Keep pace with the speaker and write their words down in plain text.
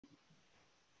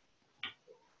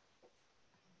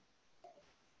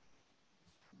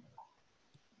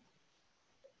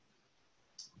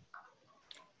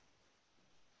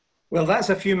Well, that's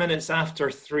a few minutes after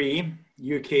 3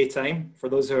 UK time for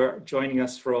those who are joining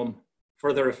us from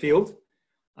further afield.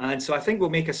 And so I think we'll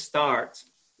make a start.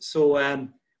 So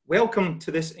welcome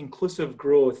to this Inclusive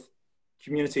Growth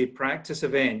Community Practice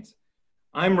event.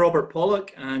 I'm Robert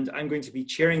Pollock and I'm going to be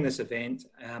chairing this event.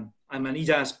 I'm an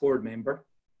EDAS board member.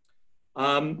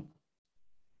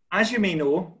 As you may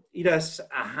know, EDAS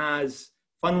has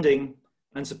funding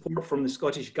and support from the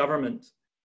Scottish Government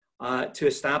to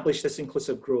establish this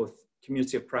inclusive growth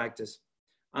community of practice.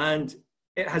 And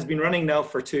it has been running now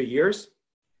for 2 years,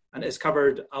 and it's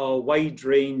covered a wide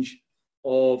range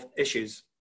of issues,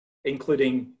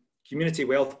 including community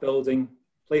wealth building,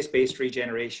 place-based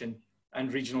regeneration,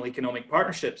 and regional economic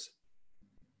partnerships.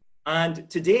 And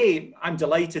today, I'm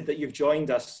delighted that you've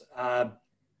joined us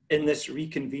in this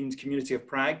reconvened community of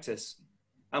practice.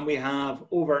 And we have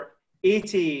over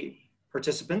 80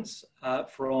 participants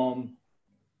from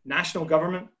national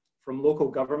government, from local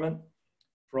government,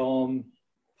 from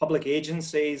public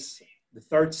agencies, the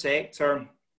third sector,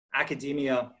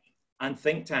 academia, and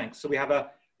think tanks. So we have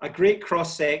a great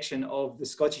cross-section of the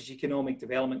Scottish economic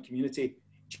development community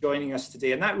joining us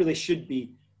today. And that really should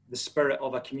be the spirit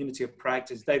of a community of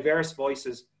practice, diverse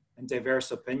voices and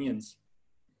diverse opinions.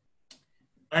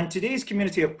 And today's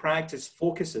community of practice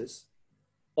focuses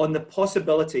on the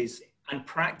possibilities and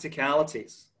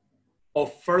practicalities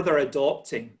of further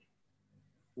adopting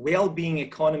well-being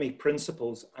economy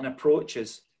principles and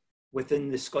approaches within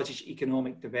the Scottish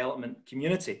economic development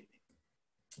community.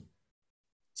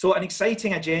 So an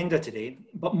exciting agenda today,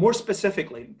 but more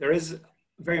specifically, there is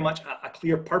very much a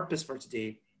clear purpose for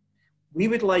today. We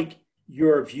would like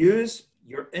your views,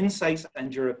 your insights,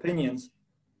 and your opinions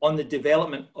on the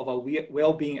development of a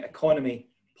well-being economy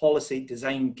policy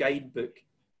design guidebook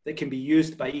that can be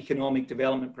used by economic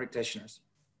development practitioners.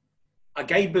 A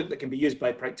guidebook that can be used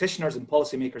by practitioners and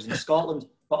policymakers in Scotland,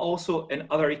 but also in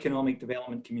other economic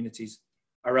development communities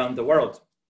around the world.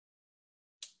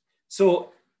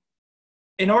 So,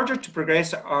 in order to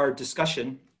progress our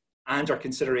discussion and our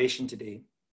consideration today,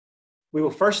 we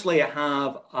will firstly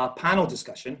have a panel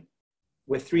discussion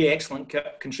with 3 excellent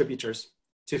contributors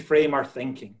to frame our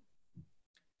thinking.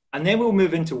 And then we'll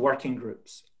move into working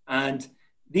groups. And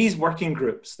these working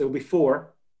groups, there'll be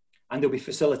 4, and they'll be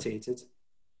facilitated.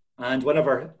 And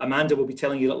Amanda will be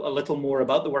telling you a little more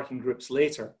about the working groups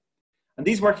later. And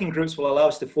these working groups will allow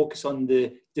us to focus on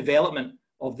the development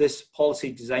of this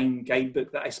policy design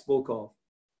guidebook that I spoke of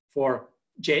for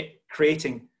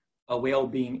creating a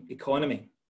well-being economy.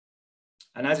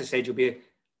 And as I said, you'll be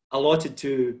allotted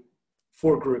to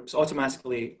 4 groups,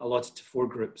 automatically allotted to 4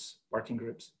 groups, working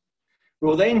groups. We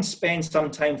will then spend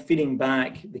some time feeding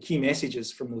back the key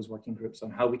messages from those working groups on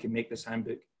how we can make this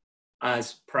handbook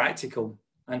as practical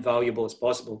and valuable as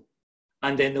possible.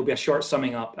 And then there'll be a short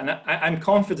summing up. And I'm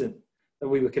confident that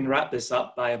we can wrap this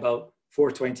up by about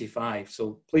 4:25.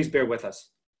 So please bear with us.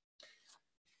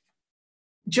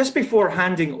 Just before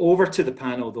handing over to the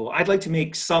panel though, I'd like to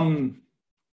make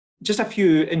just a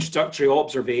few introductory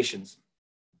observations.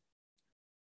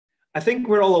 I think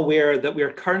we're all aware that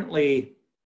we're currently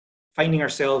finding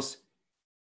ourselves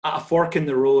at a fork in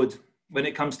the road when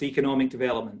it comes to economic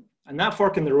development. And that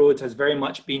fork in the road has very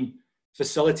much been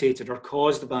facilitated or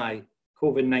caused by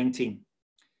COVID-19.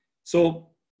 So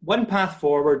one path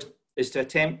forward is to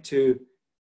attempt to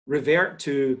revert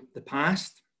to the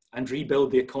past and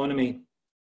rebuild the economy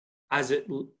as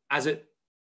it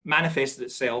manifested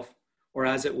itself or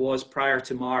as it was prior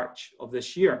to March of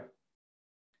this year.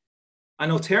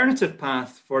 An alternative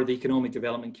path for the economic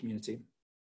development community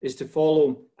is to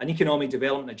follow an economic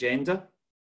development agenda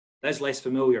that is less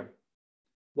familiar,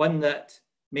 one that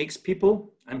makes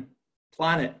people and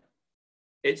planet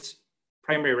its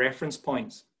primary reference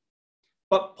points.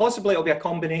 But possibly it'll be a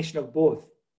combination of both,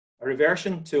 a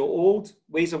reversion to old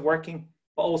ways of working,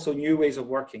 but also new ways of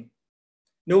working.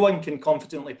 No one can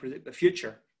confidently predict the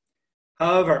future.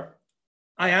 However,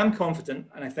 I am confident,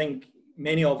 and I think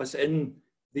many of us in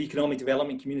the economic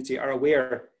development community are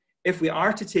aware, if we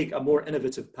are to take a more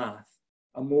innovative path,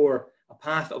 a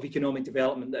path of economic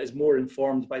development that is more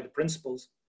informed by the principles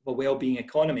of a well-being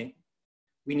economy,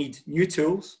 we need new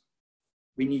tools,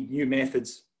 we need new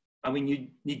methods, and we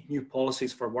need new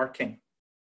policies for working.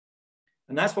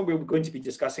 And that's what we're going to be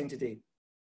discussing today.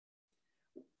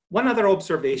 One other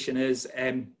observation is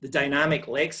the dynamic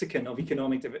lexicon of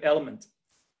economic development.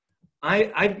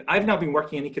 I've now been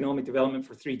working in economic development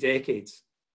for 3 decades.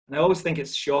 And I always think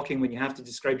it's shocking when you have to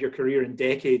describe your career in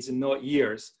decades and not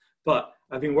years. But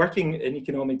I've been working in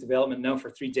economic development now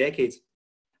for 3 decades.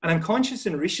 And I'm conscious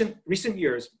in recent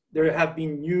years, there have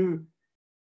been new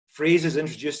phrases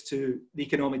introduced to the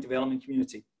economic development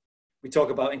community. We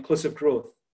talk about inclusive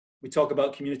growth. We talk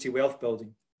about community wealth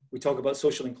building. We talk about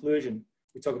social inclusion.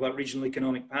 We talk about regional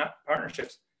economic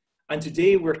partnerships. And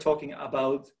today we're talking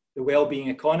about the well-being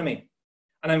economy.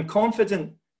 And I'm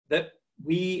confident that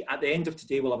we, at the end of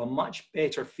today, will have a much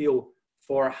better feel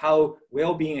for how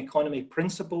well-being economy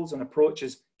principles and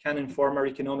approaches can inform our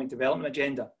economic development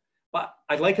agenda. But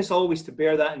I'd like us always to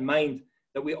bear that in mind,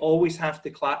 that we always have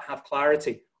to have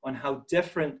clarity on how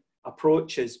different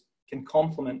approaches can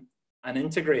complement and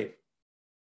integrate.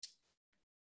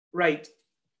 Right,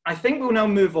 I think we'll now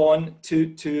move on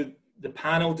to the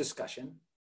panel discussion.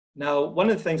 Now, one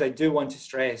of the things I do want to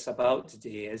stress about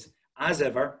today is, as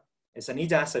ever, it's an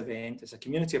EDAS event, it's a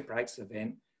community of practice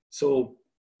event. So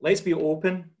let's be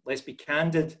open, let's be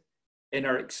candid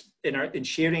in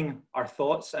sharing our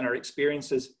thoughts and our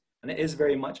experiences, and it is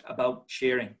very much about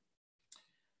sharing.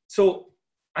 So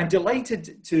I'm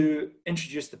delighted to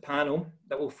introduce the panel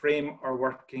that will frame our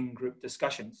working group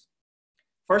discussions.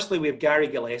 Firstly, we have Gary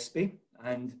Gillespie,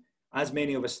 and as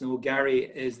many of us know, Gary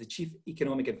is the Chief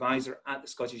Economic Advisor at the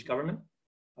Scottish Government,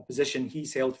 a position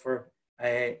he's held for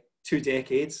 2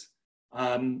 decades.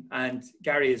 And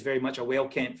Gary is very much a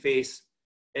well-kent face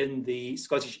in the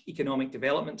Scottish economic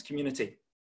development community.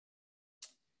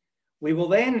 We will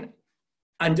then,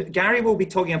 and Gary will be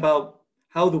talking about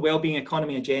how the Wellbeing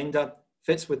Economy agenda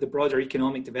fits with the broader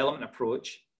economic development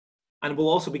approach. And we'll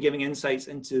also be giving insights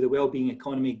into the Wellbeing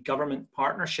Economy Government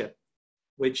Partnership,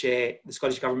 which the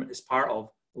Scottish Government is part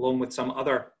of, along with some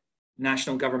other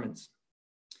national governments.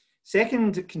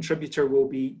 Second contributor will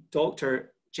be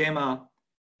Dr. Gemma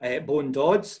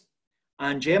Bowen-Dodds,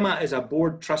 and Gemma is a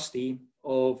board trustee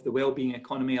of the Wellbeing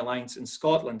Economy Alliance in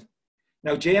Scotland.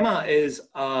 Now, Gemma is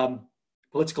a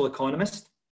political economist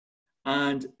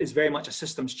and is very much a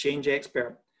systems change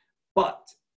expert, but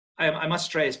I must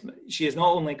stress, she has not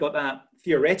only got that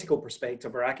theoretical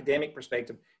perspective or academic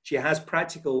perspective, she has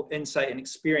practical insight and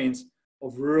experience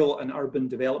of rural and urban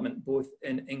development, both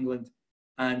in England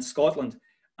and Scotland.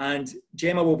 And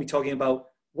Gemma will be talking about,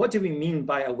 what do we mean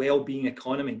by a well-being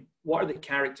economy? What are the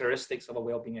characteristics of a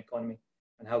well-being economy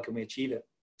and how can we achieve it?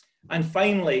 And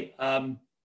finally,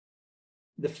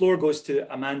 the floor goes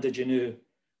to Amanda Janou.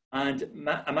 And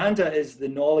Amanda is the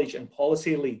knowledge and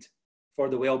policy lead for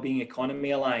the Wellbeing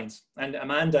Economy Alliance. And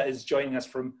Amanda is joining us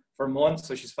from Vermont,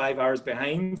 so she's 5 hours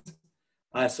behind.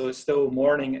 So it's still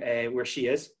morning where she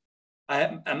is.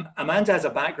 Amanda has a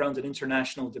background in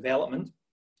international development,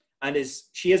 and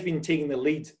she has been taking the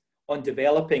lead on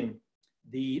developing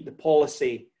the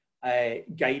policy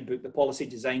guidebook, the policy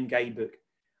design guidebook.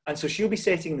 And so she'll be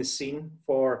setting the scene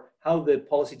for how the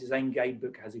policy design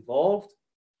guidebook has evolved,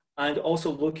 and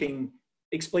also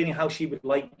explaining how she would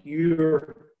like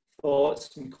your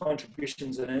thoughts and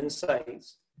contributions and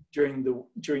insights during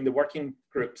the working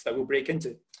groups that we'll break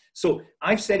into. So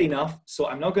I've said enough, so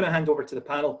I'm now going to hand over to the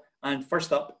panel, and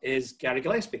first up is Gary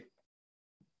Gillespie.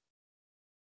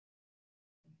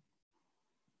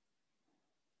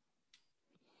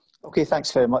 Okay,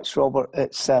 thanks very much, Robert.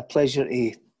 It's a pleasure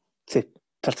to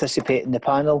participate in the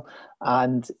panel,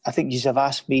 and I think you have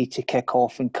asked me to kick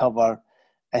off and cover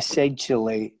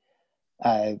essentially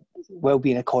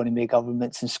wellbeing economy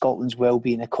governments and Scotland's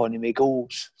wellbeing economy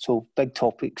goals. So big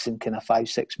topics in kind of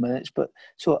 5-6 minutes, but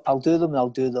so I'll do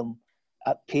them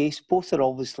at pace. Both are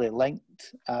obviously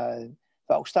linked, but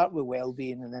I'll start with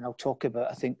wellbeing and then I'll talk about,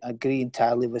 I think I agree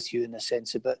entirely with you in a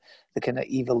sense about the kind of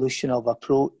evolution of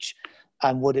approach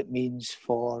and what it means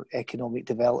for economic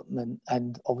development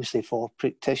and obviously for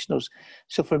practitioners.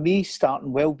 So for me,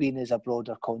 starting wellbeing is a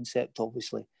broader concept,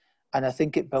 obviously. And I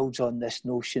think it builds on this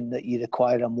notion that you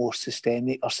require a more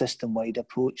systemic or system-wide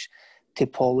approach to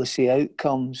policy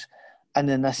outcomes. And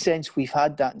in a sense, we've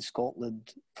had that in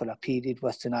Scotland for a period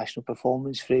with the National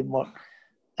Performance Framework,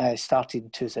 started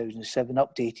in 2007,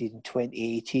 updated in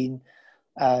 2018.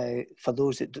 For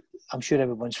those that, I'm sure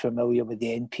everyone's familiar with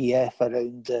the NPF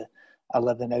around the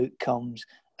 11 outcomes,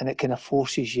 and it kind of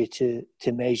forces you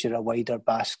to measure a wider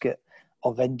basket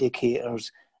of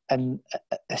indicators and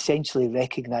essentially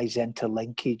recognise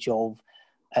interlinkage of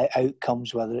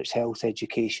outcomes, whether it's health,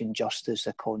 education, justice,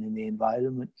 economy,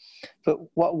 environment. But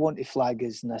what I want to flag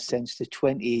is, in a sense, the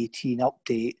 2018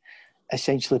 update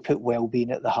essentially put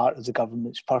wellbeing at the heart of the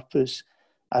government's purpose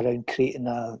around creating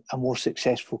a more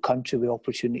successful country with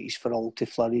opportunities for all to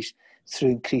flourish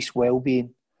through increased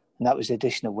wellbeing. And that was the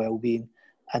addition of wellbeing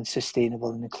and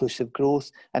sustainable and inclusive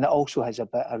growth. And it also has a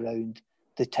bit around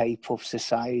the type of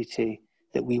society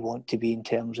that we want to be in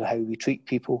terms of how we treat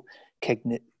people,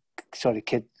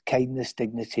 kindness,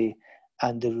 dignity,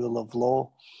 and the rule of law.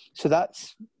 So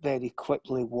that's very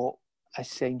quickly what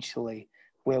essentially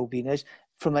wellbeing is.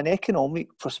 from an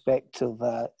economic perspective,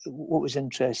 what was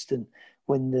interesting,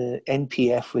 when the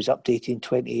NPF was updated in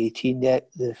 2018,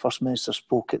 the First Minister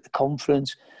spoke at the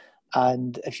conference.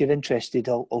 And if you're interested,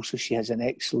 also she has an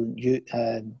excellent,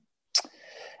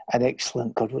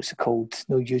 God, what's it called?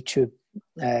 No, YouTube.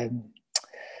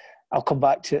 I'll come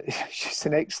back to it. She's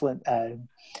an excellent, I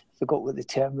forgot what the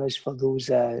term is for those,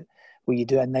 where you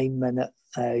do a 9-minute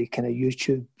kind of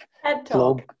YouTube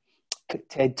blog.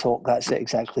 TED Talk, that's it,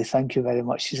 exactly. Thank you very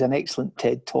much. She's an excellent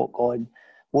TED Talk on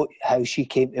how she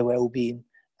came to wellbeing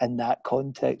in that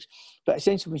context. But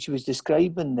essentially, when she was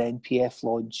describing the NPF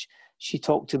launch, she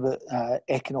talked about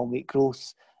economic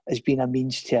growth as being a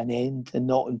means to an end and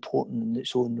not important in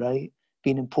its own right,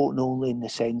 being important only in the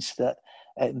sense that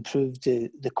it improved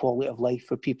the quality of life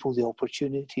for people, the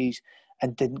opportunities,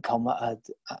 and didn't come at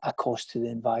a cost to the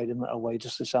environment or wider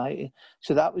society.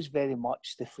 So that was very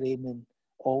much the framing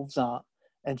of that.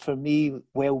 And for me,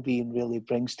 well-being really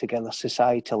brings together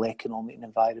societal, economic and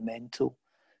environmental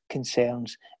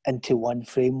concerns into one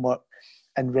framework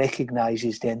and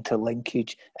recognises the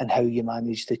interlinkage and how you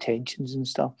manage the tensions and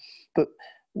stuff. But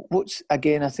I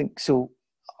think, so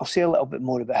I'll say a little bit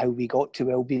more about how we got to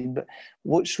wellbeing, but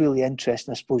what's really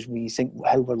interesting, I suppose, when you think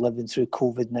how we're living through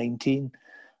COVID-19,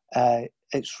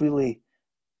 it's really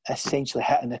essentially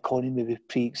hit an economy with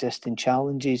pre-existing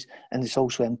challenges, and it's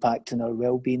also impacting our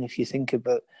well-being. If you think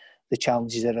about the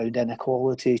challenges around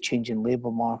inequality, changing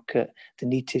labour market, the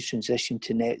need to transition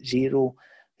to net zero,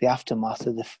 the aftermath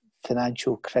of the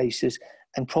financial crisis,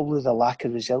 and probably the lack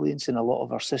of resilience in a lot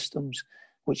of our systems,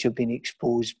 which have been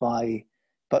exposed by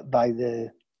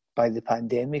the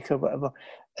pandemic or whatever.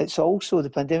 It's also, the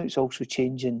pandemic's also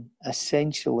changing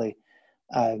essentially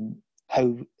how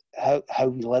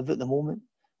we live at the moment,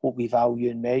 what we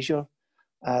value and measure.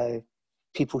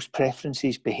 People's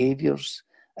preferences, behaviours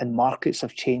and markets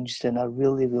have changed in a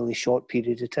really, really short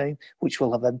period of time, which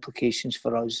will have implications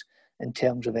for us in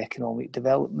terms of economic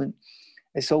development.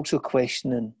 It's also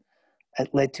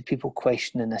it led to people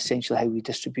questioning essentially how we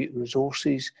distribute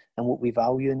resources and what we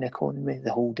value in the economy,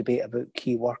 the whole debate about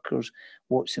key workers,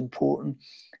 what's important,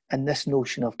 and this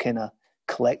notion of kind of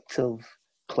collective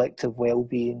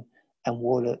well-being and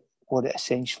what it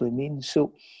essentially means.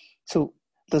 So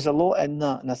there's a lot in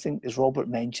that, and I think, as Robert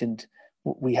mentioned,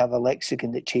 we have a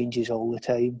lexicon that changes all the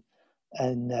time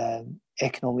in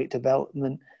economic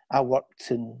development. I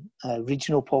worked in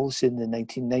regional policy in the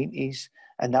 1990s,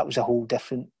 and that was a whole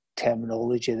different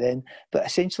terminology then. But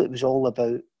essentially, it was all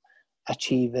about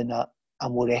achieving a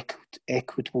more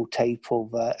equitable type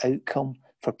of outcome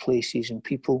for places and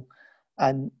people.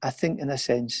 And I think, in a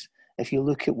sense, if you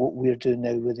look at what we're doing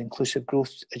now with inclusive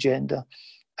growth agenda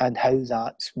and how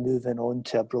that's moving on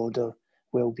to a broader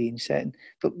wellbeing setting.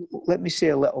 But let me say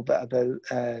a little bit about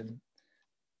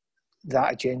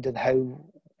that agenda and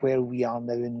where we are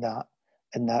now in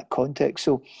that context.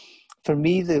 So for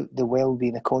me, the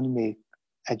Wellbeing Economy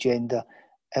agenda,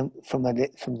 and from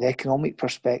the economic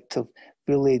perspective,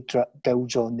 really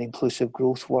builds on the inclusive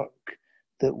growth work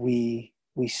that we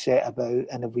set about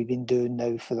and have we been doing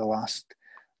now for the last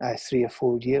 3 or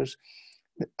 4 years.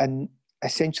 And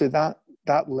essentially that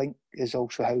link is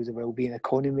also how the Wellbeing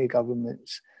Economy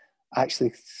governments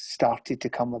actually started to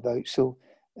come about. So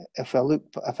if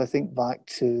I think back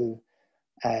to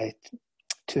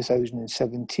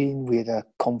 2017, we had a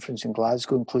conference in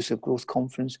Glasgow, Inclusive Growth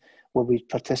Conference, where we had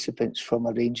participants from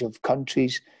a range of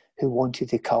countries who wanted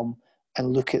to come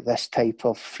and look at this type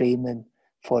of framing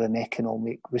for an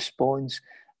economic response.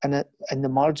 And in the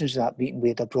margins of that meeting, we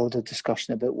had a broader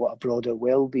discussion about what a broader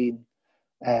wellbeing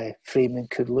framing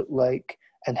could look like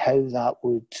and how that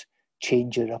would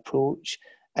change your approach.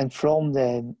 And from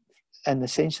then, and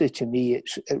essentially to me, it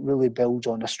really builds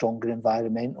on a stronger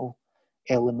environmental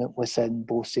element within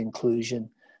both inclusion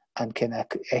and kind of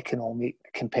economic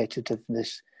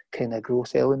competitiveness kind of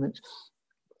growth elements.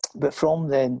 But from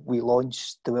then, we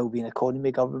launched the Wellbeing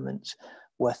Economy governments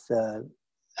with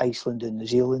Iceland and New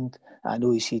Zealand, an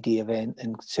OECD event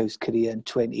in South Korea in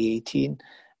 2018.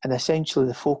 And essentially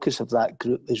the focus of that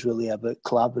group is really about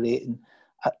collaborating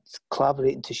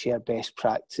to share best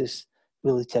practice,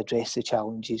 really to address the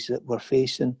challenges that we're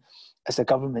facing as a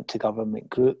government-to-government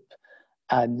group.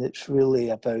 And it's really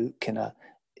about kind of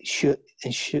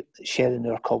sharing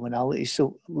our commonalities.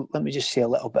 So let me just say a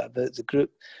little bit about the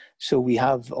group. So we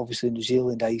have obviously New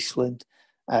Zealand, Iceland.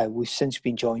 We've since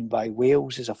been joined by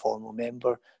Wales as a formal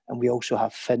member, and we also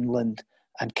have Finland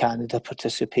and Canada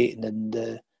participating in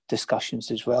the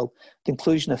discussions as well. The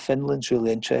inclusion of Finland's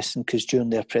really interesting because during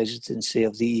their presidency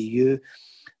of the EU,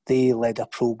 they led a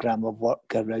programme of work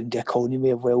around the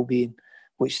economy of wellbeing,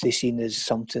 which they seen as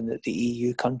something that the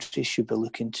EU countries should be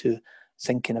looking to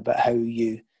thinking about how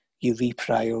you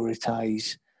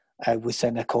reprioritise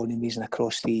within economies and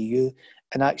across the EU.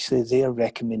 And actually their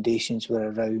recommendations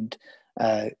were around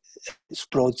its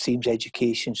broad themes: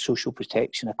 education, social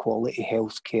protection, equality,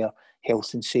 healthcare,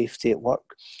 health and safety at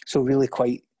work. So really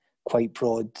quite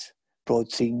broad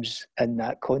themes in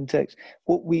that context.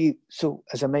 So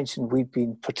as I mentioned, we've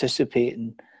been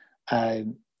participating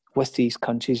with these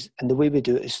countries, and the way we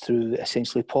do it is through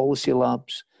essentially policy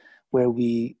labs, where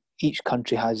each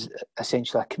country has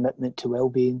essentially a commitment to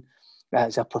wellbeing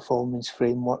as a performance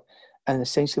framework, and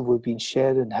essentially we've been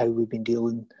sharing how we've been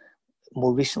dealing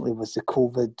more recently with the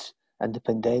COVID and the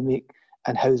pandemic,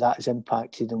 and how that has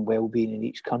impacted on wellbeing in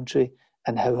each country,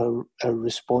 and how our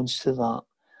response to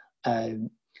that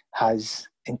has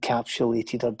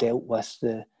encapsulated or dealt with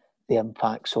the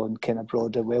impacts on kind of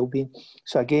broader wellbeing.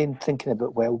 So again, thinking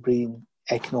about wellbeing,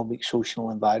 economic,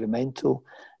 social, environmental.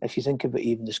 If you think about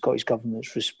even the Scottish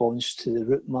Government's response to the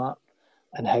route map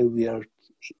and how we are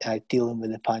dealing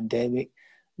with the pandemic,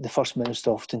 the First Minister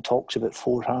often talks about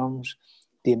 4 harms: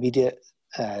 the immediate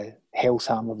health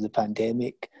harm of the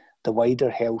pandemic, the wider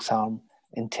health harm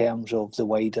in terms of the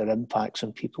wider impacts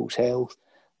on people's health,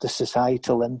 the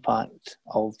societal impact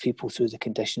of people through the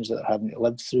conditions that they're having to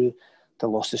live through, the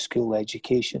loss of school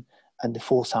education, and the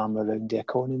 4th harm around the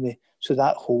economy. So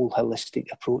that whole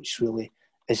holistic approach really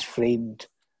is framed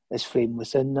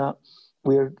within that.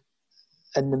 We're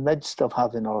in the midst of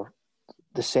having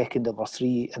the second of our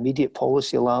 3 immediate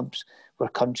policy labs, where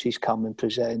countries come and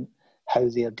present how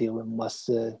they're dealing with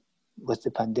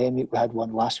the pandemic. We had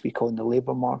one last week on the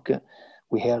labour market.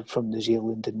 We heard from New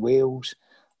Zealand and Wales.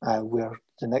 Where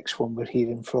the next one we're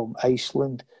hearing from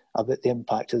Iceland about the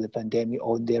impact of the pandemic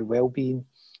on their wellbeing.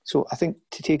 So I think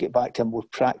to take it back to a more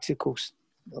practical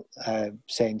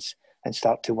sense and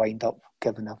start to wind up,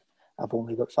 given I've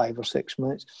only got 5 or 6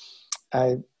 minutes,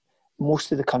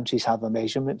 most of the countries have a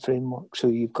measurement framework. So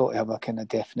you've got to have a kind of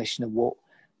definition of what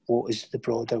is the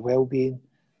broader wellbeing.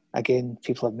 Again,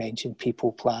 people have mentioned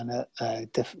people, planet,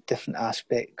 different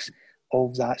aspects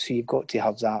of that. So you've got to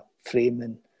have that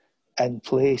framing in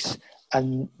place,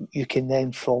 and you can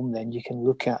then you can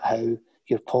look at how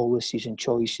your policies and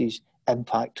choices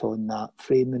impact on that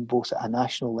framing, both at a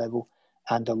national level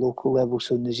and a local level.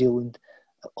 So New Zealand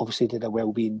obviously did a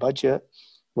wellbeing budget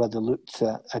where they looked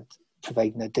at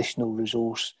providing additional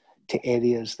resource to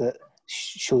areas that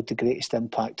showed the greatest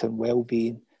impact on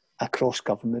wellbeing across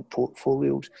government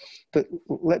portfolios. But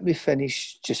let me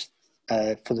finish just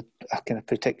for a kind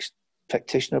of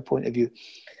practitioner point of view.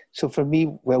 So for me,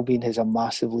 wellbeing has a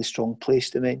massively strong place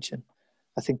dimension.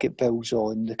 I think it builds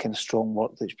on the kind of strong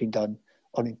work that's been done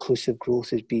on inclusive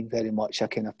growth as being very much a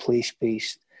kind of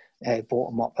place-based,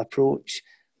 bottom-up approach.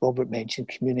 Robert mentioned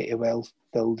community wealth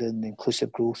building,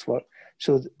 inclusive growth work.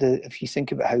 So if you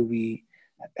think about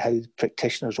how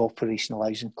practitioners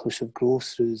operationalise inclusive growth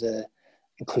through the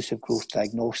inclusive growth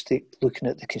diagnostic, looking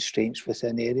at the constraints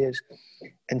within areas,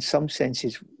 in some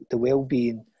senses, the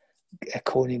wellbeing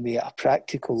economy at a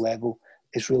practical level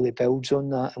is really builds on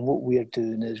that. And what we're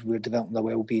doing is we're developing a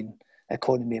wellbeing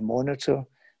economy monitor.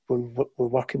 We're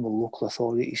working with local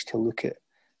authorities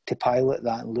to pilot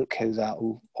that and look how that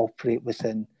will operate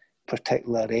within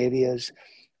particular areas.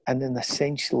 And then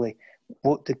essentially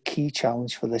what the key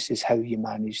challenge for this is how you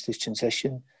manage the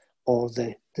transition, or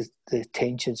the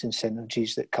tensions and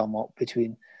synergies that come up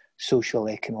between social,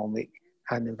 economic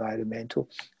and environmental.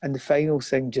 And the final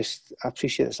thing, I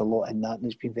appreciate there's a lot in that and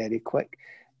it's been very quick,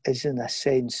 is in a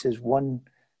sense is one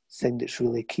thing that's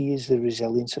really key is the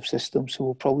resilience of systems. So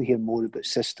we'll probably hear more about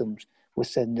systems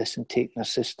within this and taking a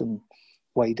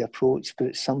system-wide approach, but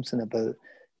it's something about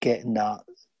getting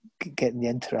the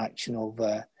interaction of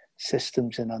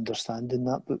systems and understanding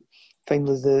that. But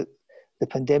finally, the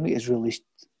pandemic has really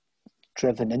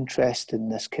driven interest in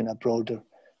this kind of broader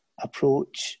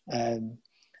approach. And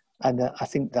I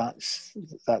think that's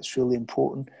really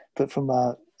important. But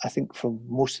I think from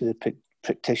most of the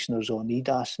practitioners on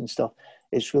EDAS and stuff,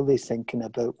 it's really thinking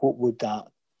about what would that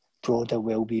broader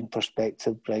wellbeing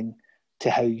perspective bring to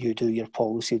how you do your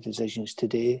policy decisions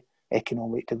today,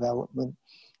 economic development.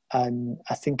 And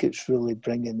I think it's really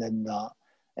bringing in that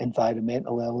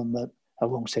environmental element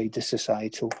alongside the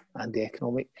societal and the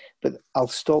economic. But I'll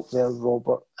stop there,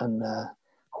 Robert, and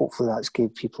hopefully that's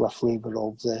gave people a flavour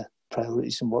of the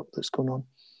priorities and work that's going on.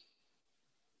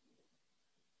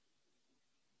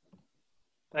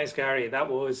 Thanks, Gary. That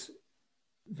was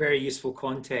very useful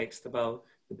context about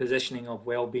the positioning of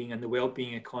wellbeing and the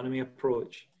wellbeing economy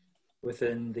approach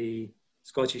within the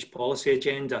Scottish policy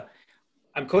agenda.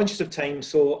 I'm conscious of time,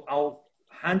 so I'll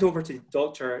hand over to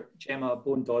Dr. Gemma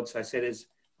Bone-Dodds, I said is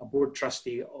a board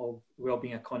trustee of the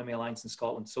Wellbeing Economy Alliance in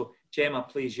Scotland. So Gemma,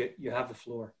 please, you have the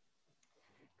floor.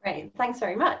 Great, thanks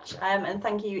very much. And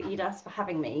thank you, EDAS, for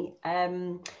having me.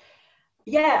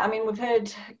 Yeah, I mean, we've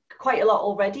heard quite a lot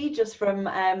already just from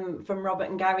Robert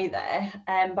and Gary there,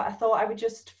 but I thought I would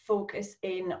just focus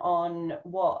in on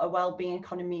what a wellbeing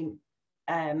economy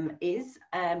is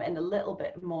in a little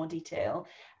bit more detail,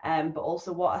 but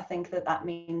also what I think that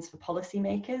means for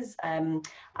policymakers.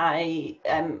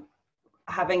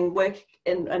 Having worked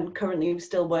in and currently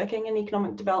still working in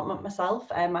economic development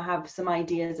myself, I have some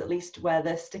ideas at least where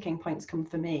the sticking points come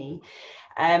for me.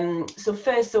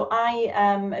 So I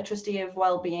am a trustee of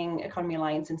Wellbeing Economy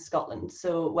Alliance in Scotland.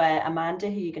 So where Amanda,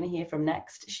 who you're going to hear from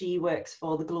next, she works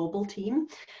for the global team.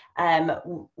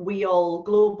 We All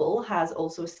Global has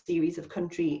also a series of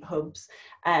country hubs,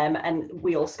 and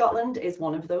We All Scotland is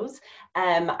one of those.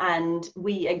 And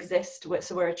we exist,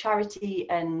 so we're a charity,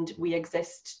 and we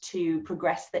exist to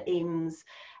progress the aims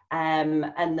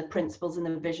and the principles and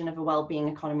the vision of a wellbeing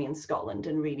economy in Scotland,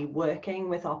 and really working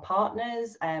with our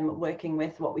partners, working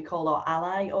with what we call our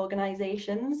ally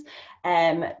organisations,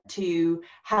 to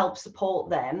help support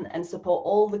them and support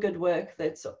all the good work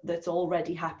that's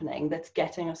already happening, that's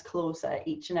getting us closer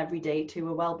each and every day to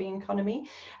a wellbeing economy.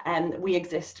 We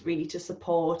exist really to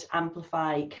support,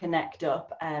 amplify, connect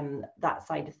up, that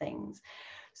side of things.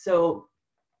 So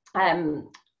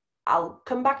I'll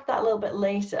come back to that a little bit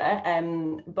later,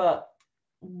 but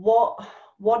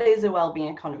what is a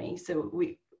wellbeing economy? So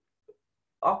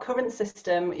our current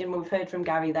system, and we've heard from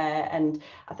Gary there, and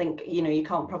I think, you know, you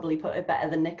can't probably put it better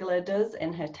than Nicola does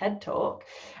in her TED talk,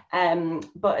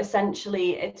 but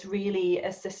essentially it's really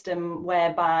a system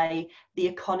whereby the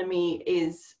economy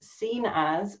is seen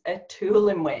as a tool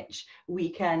in which we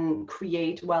can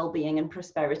create well-being and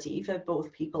prosperity for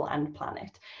both people and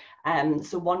planet.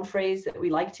 So one phrase that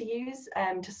we like to use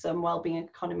to sum wellbeing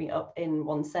economy up in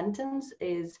one sentence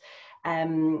is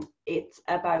it's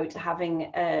about having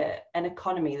an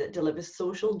economy that delivers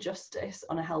social justice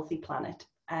on a healthy planet.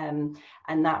 And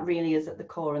that really is at the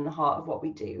core and the heart of what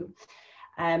we do.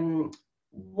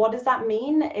 What does that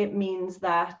mean? It means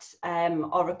that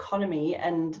our economy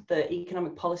and the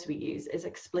economic policy we use is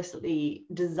explicitly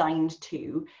designed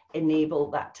to enable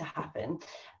that to happen.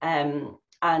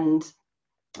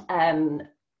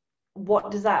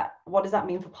 What does that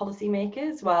mean for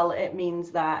policymakers? Well, it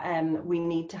means that we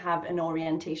need to have an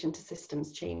orientation to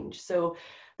systems change. So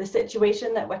the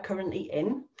situation that we're currently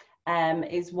in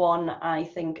is one, I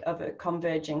think, of a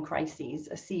converging crises,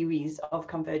 a series of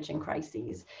converging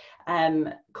crises.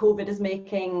 COVID is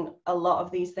making a lot of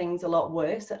these things a lot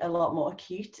worse, a lot more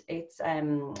acute. It's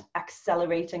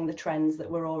accelerating the trends that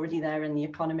were already there in the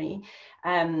economy.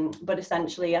 But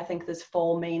essentially, I think there's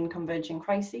four main converging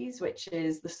crises, which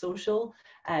is the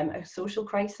a social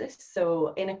crisis.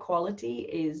 So inequality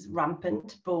is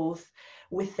rampant, both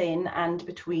within and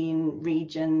between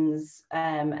regions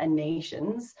and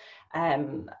nations.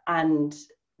 And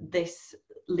this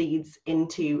leads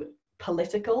into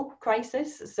political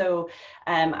crisis. So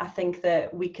I think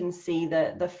that we can see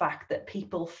that the fact that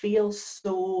people feel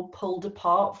so pulled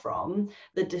apart from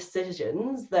the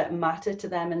decisions that matter to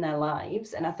them in their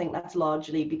lives. And I think that's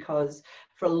largely because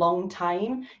for a long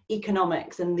time,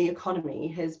 economics and the economy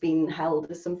has been held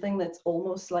as something that's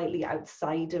almost slightly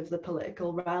outside of the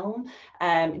political realm.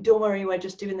 Don't worry, we're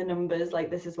just doing the numbers,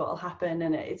 like this is what will happen.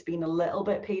 And it's been a little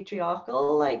bit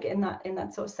patriarchal, like in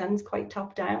that sort of sense, quite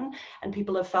top down. And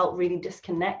people have felt really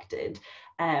disconnected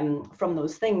from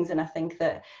those things. And I think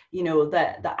that, you know,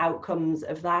 that the outcomes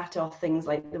of that are things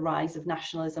like the rise of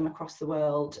nationalism across the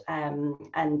world,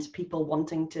 and people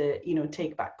wanting to, you know,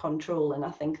 take back control. And I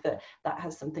think that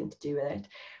has something to do with it.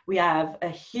 We have a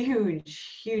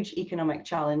huge economic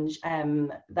challenge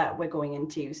that we're going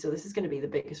into. So this is going to be the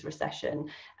biggest recession,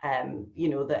 you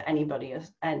know, that any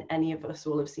of us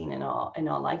will have seen in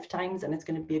our lifetimes, and it's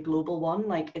going to be a global one.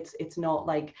 Like it's not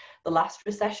like the last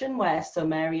recession where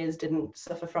some areas didn't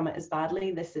suffer from it as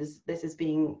badly. This is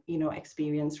being, you know,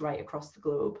 experienced right across the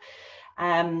globe.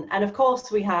 And of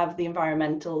course, we have the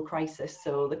environmental crisis.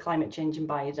 So the climate change and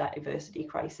biodiversity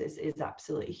crisis is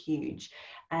absolutely huge.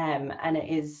 And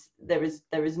there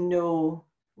is no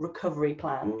recovery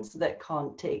plans that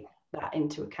can't take that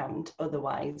into account.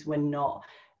 Otherwise, we're not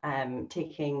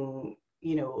taking,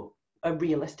 you know, a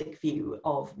realistic view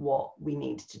of what we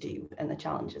need to do and the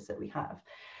challenges that we have.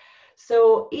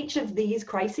 So each of these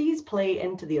crises play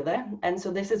into the other. And so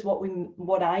this is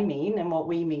what I mean and what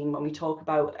we mean when we talk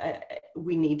about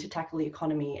we need to tackle the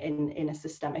economy in a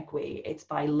systemic way. It's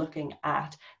by looking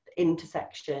at the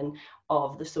intersection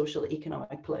of the social,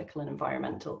 economic, political and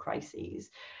environmental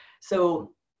crises.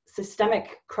 So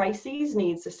systemic crises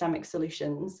need systemic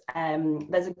solutions.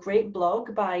 There's a great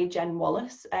blog by Jen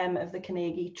Wallace of the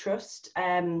Carnegie Trust,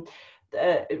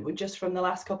 just from the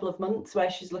last couple of months, where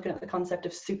she's looking at the concept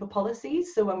of super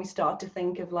policies. So when we start to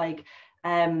think of like,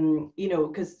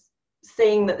 because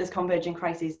saying that there's converging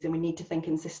crises and we need to think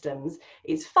in systems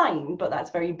is fine, but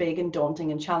that's very big and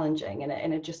daunting and challenging,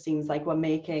 and it just seems like we're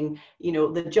making,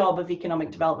 the job of economic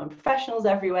development professionals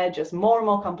everywhere just more and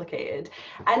more complicated.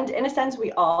 And in a sense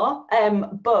we are,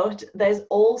 but there's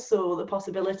also the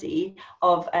possibility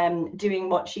of doing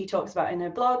what she talks about in her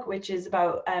blog, which is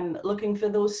about looking for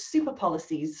those super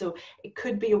policies. So it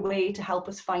could be a way to help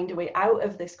us find a way out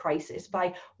of this crisis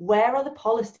by where are the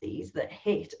policies that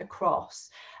hit across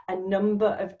a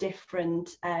number of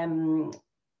different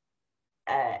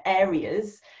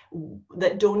areas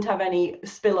that don't have any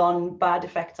spill-on bad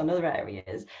effects on other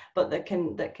areas, but that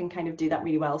can kind of do that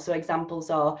really well. So examples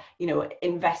are,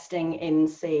 investing in,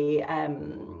 say,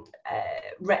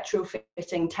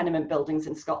 retrofitting tenement buildings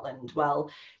in Scotland. Well,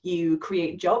 you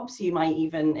create jobs. You might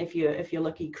even, if you're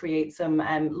lucky, create some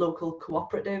local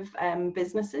cooperative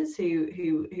businesses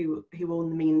who own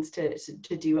the means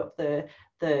to do up the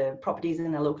properties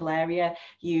in their local area.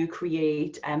 You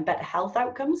create better health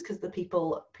outcomes, because the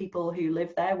people who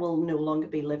live there will no longer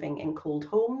be living in cold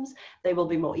homes. They will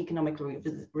be more economically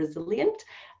resilient,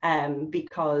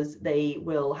 because they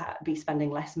will be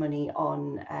spending less money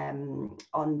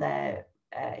on their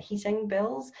heating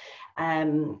bills,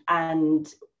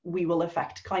 and we will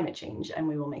affect climate change and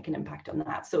we will make an impact on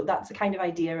that. So that's a kind of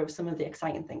idea of some of the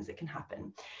exciting things that can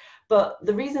happen. But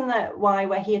the reason why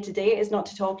we're here today is not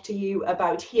to talk to you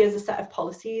about here's a set of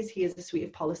policies, here's a suite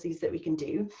of policies that we can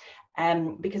do,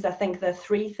 because I think there are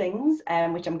three things,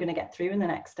 which I'm going to get through in the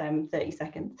next 30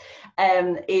 seconds,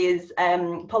 is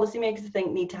policymakers, I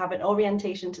think, need to have an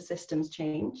orientation to systems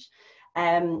change.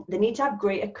 They need to have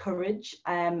greater courage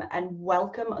and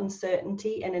welcome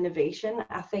uncertainty and innovation.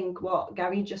 I think what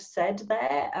Gary just said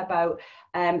there about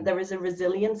there is a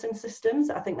resilience in systems,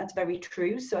 I think that's very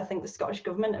true. So I think the Scottish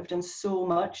Government have done so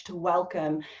much to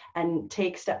welcome and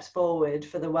take steps forward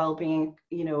for the well-being,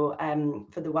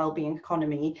 for the well-being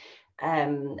economy.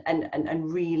 And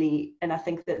I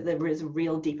think that there is a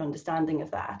real deep understanding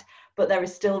of that, but there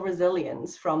is still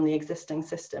resilience from the existing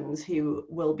systems who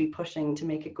will be pushing to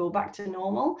make it go back to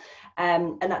normal,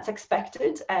 and that's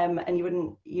expected, and you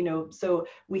wouldn't, so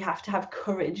we have to have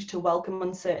courage to welcome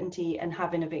uncertainty and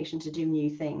have innovation to do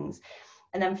new things.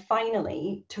 And then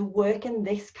finally, to work in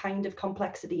this kind of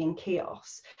complexity and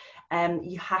chaos,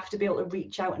 you have to be able to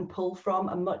reach out and pull from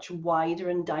a much wider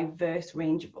and diverse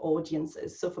range of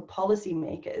audiences. So for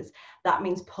policymakers, that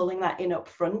means pulling that in up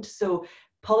front. So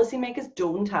policymakers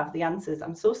don't have the answers.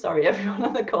 I'm so sorry, everyone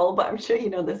on the call, but I'm sure you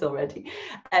know this already.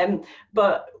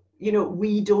 But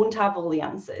we don't have all the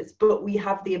answers, but we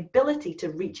have the ability to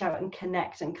reach out and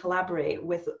connect and collaborate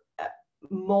with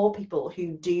more people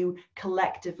who do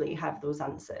collectively have those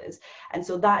answers. And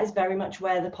so that is very much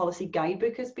where the policy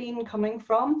guidebook has been coming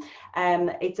from.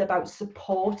 It's about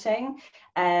supporting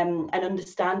and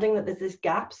understanding that there's this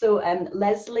gap. So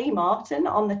Leslie Martin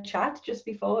on the chat just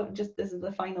this is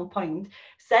the final point,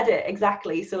 said it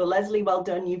exactly. So Leslie, well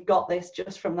done, you've got this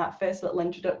just from that first little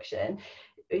introduction.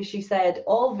 She said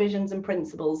all visions and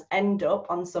principles end up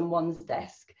on someone's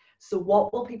desk. So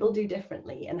what will people do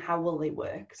differently and how will they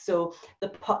work? So the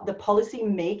policy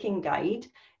making guide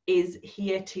is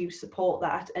here to support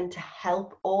that and to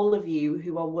help all of you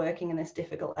who are working in this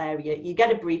difficult area. You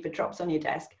get a brief, it drops on your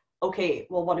desk. Okay,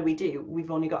 well, what do?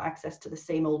 We've only got access to the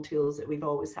same old tools that we've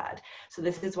always had. So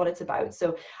this is what it's about.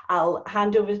 So I'll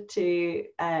hand over to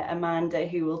Amanda,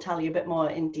 who will tell you a bit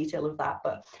more in detail of that.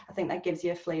 But I think that gives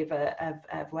you a flavour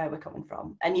of where we're coming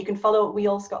from. And you can follow We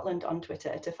All Scotland on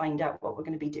Twitter to find out what we're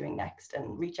going to be doing next,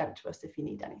 and reach out to us if you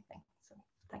need anything. So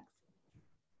thanks.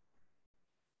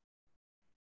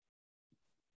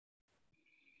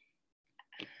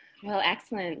 Well,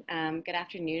 excellent. Good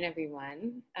afternoon,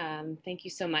 everyone. Thank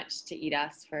you so much to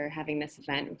EDAS for having this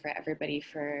event and for everybody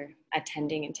for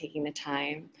attending and taking the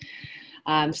time.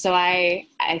 So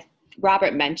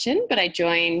Robert mentioned, but I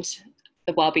joined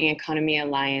the Wellbeing Economy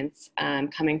Alliance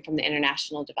coming from the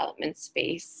international development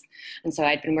space. And so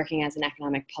I'd been working as an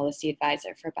economic policy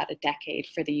advisor for about a decade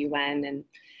for the UN. And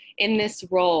in this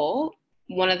role,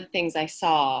 one of the things I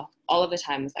saw all of the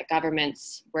time was that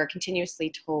governments were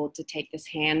continuously told to take this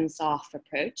hands-off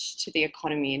approach to the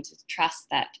economy and to trust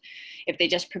that if they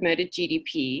just promoted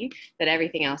GDP, that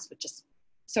everything else would just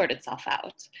sort itself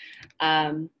out.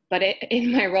 But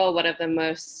in my role, one of the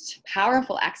most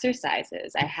powerful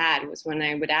exercises I had was when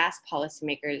I would ask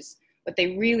policymakers what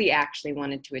they really actually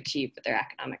wanted to achieve with their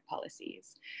economic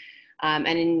policies. And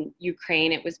in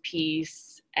Ukraine, it was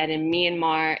peace. And in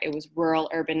Myanmar, it was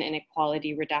rural-urban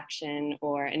inequality reduction,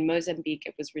 or in Mozambique,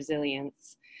 it was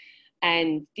resilience.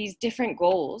 And these different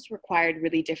goals required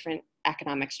really different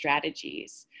economic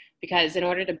strategies, because in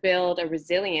order to build a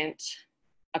resilient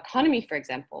economy, for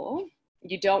example,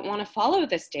 you don't want to follow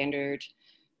the standard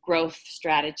growth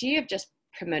strategy of just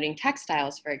promoting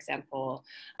textiles, for example,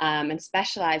 and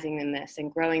specializing in this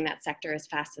and growing that sector as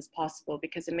fast as possible,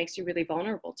 because it makes you really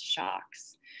vulnerable to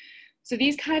shocks. So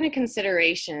these kind of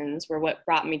considerations were what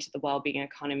brought me to the Wellbeing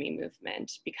Economy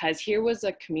movement, because here was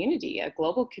a community, a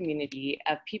global community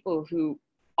of people who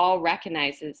all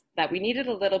recognizes that we needed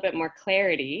a little bit more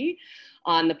clarity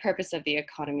on the purpose of the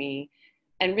economy,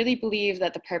 and really believe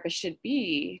that the purpose should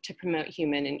be to promote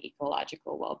human and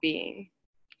ecological well-being.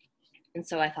 And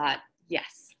so I thought,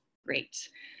 yes, great,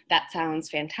 that sounds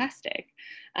fantastic.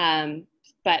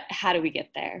 But how do we get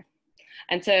there?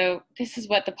 And so this is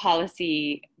what the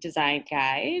policy design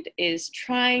guide is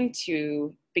trying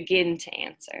to begin to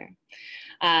answer.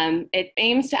 It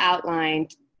aims to outline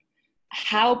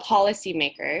how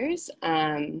policymakers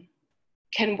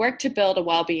can work to build a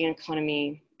well-being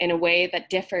economy in a way that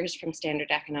differs from standard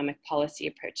economic policy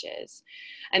approaches,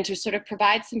 and to sort of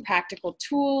provide some practical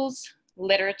tools,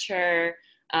 literature,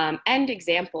 and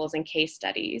examples and case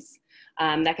studies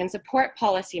that can support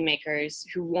policymakers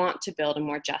who want to build a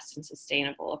more just and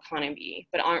sustainable economy,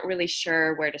 but aren't really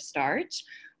sure where to start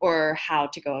or how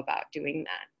to go about doing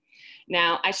that.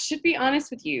 Now, I should be honest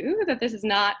with you that this is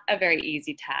not a very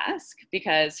easy task,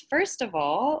 because first of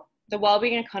all, the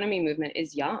Wellbeing Economy movement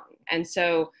is young. And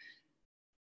so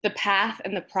the path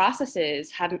and the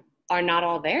processes are not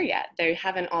all there yet. They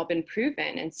haven't all been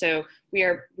proven. And so we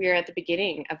are at the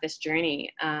beginning of this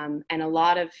journey, and a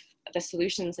lot of the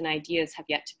solutions and ideas have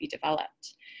yet to be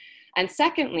developed. And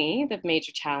secondly, the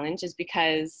major challenge is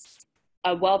because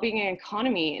a well-being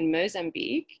economy in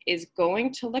Mozambique is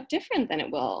going to look different than it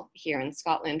will here in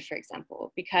Scotland, for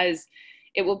example, because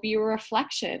it will be a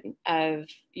reflection of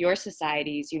your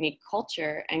society's unique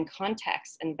culture and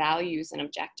context and values and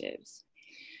objectives.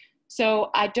 So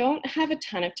I don't have a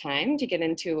ton of time to get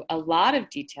into a lot of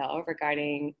detail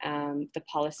regarding the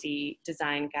policy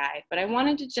design guide, but I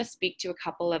wanted to just speak to a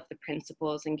couple of the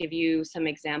principles and give you some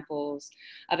examples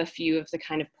of a few of the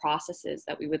kind of processes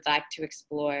that we would like to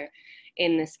explore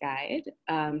in this guide,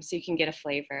 so you can get a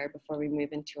flavor before we move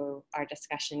into our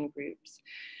discussion groups.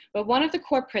 But one of the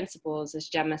core principles, as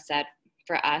Gemma said,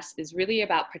 for us is really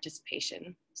about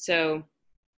participation. So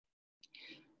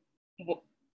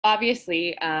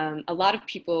obviously, a lot of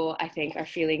people, I think, are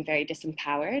feeling very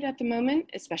disempowered at the moment,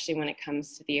 especially when it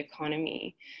comes to the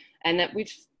economy, and that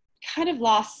we've kind of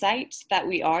lost sight that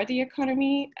we are the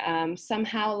economy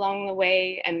somehow along the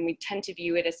way, and we tend to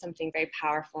view it as something very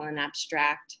powerful and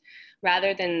abstract,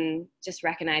 rather than just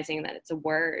recognizing that it's a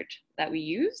word that we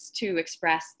use to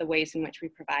express the ways in which we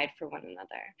provide for one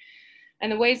another.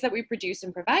 And the ways that we produce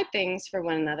and provide things for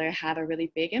one another have a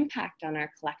really big impact on our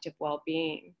collective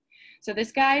well-being. So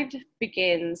this guide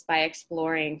begins by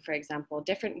exploring, for example,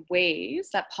 different ways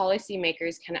that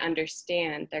policymakers can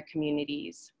understand their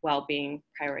community's well-being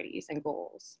priorities and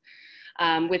goals.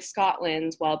 With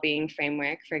Scotland's well-being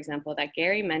framework, for example, that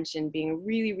Gary mentioned, being a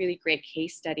really, really great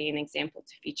case study and example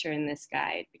to feature in this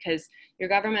guide, because your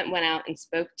government went out and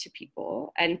spoke to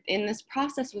people, and in this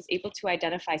process was able to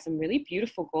identify some really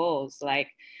beautiful goals, like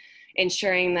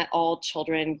ensuring that all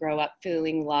children grow up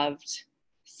feeling loved,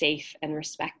 safe, and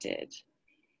respected.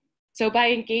 So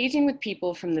by engaging with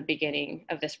people from the beginning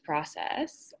of this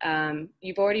process,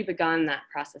 you've already begun that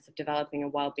process of developing a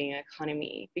well-being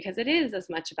economy, because it is as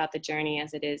much about the journey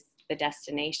as it is the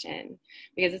destination,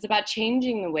 because it's about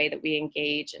changing the way that we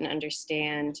engage and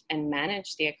understand and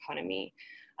manage the economy,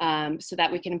 so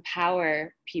that we can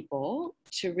empower people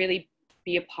to really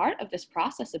be a part of this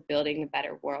process of building the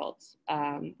better world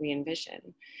we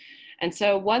envision. And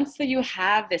so once that you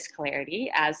have this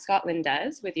clarity, as Scotland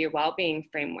does with your wellbeing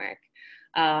framework,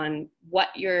 on what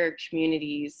your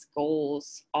community's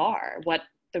goals are, what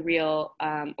the real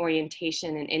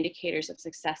orientation and indicators of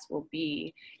success will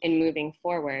be in moving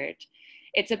forward,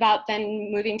 it's about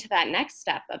then moving to that next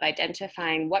step of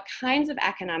identifying what kinds of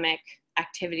economic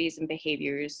activities and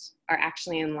behaviors are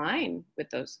actually in line with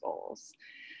those goals.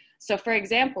 So for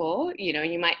example,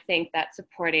 you might think that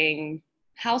supporting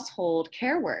household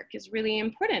care work is really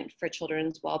important for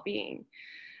children's well-being.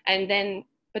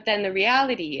 But then the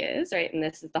reality is, right, and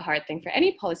this is the hard thing for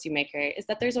any policymaker, is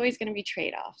that there's always going to be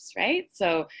trade-offs, right?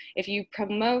 So if you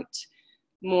promote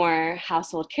more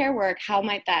household care work, how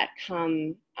might that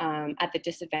come at the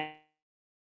disadvantage?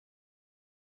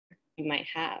 you might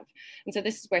have. And so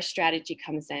this is where strategy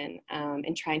comes in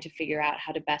trying to figure out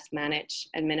how to best manage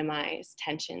and minimize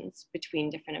tensions between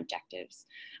different objectives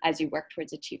as you work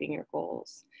towards achieving your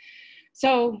goals.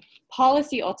 So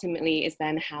policy ultimately is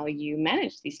then how you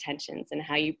manage these tensions and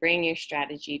how you bring your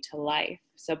strategy to life.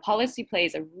 So policy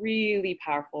plays a really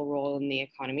powerful role in the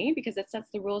economy because it sets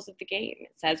the rules of the game.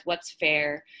 It says what's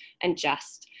fair and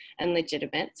just and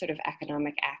legitimate sort of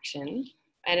economic action.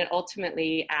 And it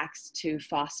ultimately acts to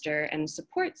foster and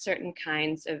support certain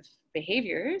kinds of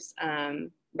behaviors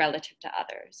relative to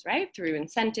others, right? Through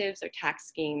incentives or tax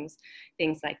schemes,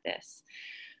 things like this.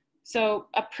 So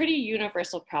a pretty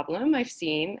universal problem I've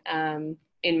seen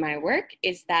in my work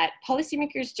is that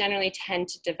policymakers generally tend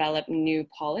to develop new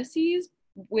policies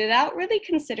without really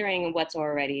considering what's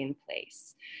already in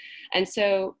place. And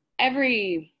so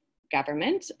every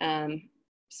government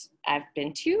I've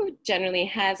been to generally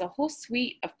has a whole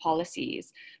suite of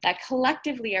policies that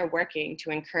collectively are working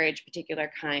to encourage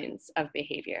particular kinds of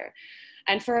behavior.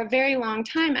 And for a very long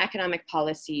time, economic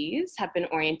policies have been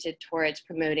oriented towards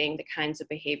promoting the kinds of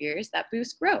behaviors that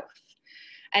boost growth.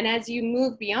 And as you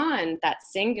move beyond that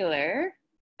singular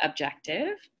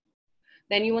objective,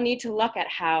 then you will need to look at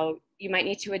how you might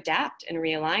need to adapt and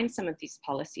realign some of these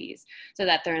policies so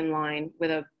that they're in line with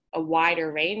a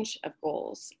wider range of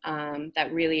goals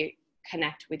that really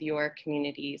connect with your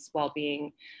community's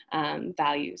well-being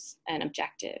values and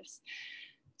objectives.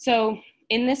 So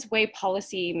in this way,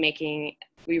 policy making,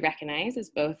 we recognize, is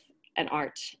both an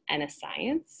art and a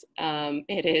science.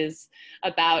 It is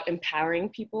about empowering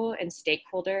people and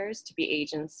stakeholders to be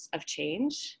agents of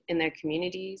change in their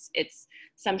communities. It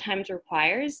sometimes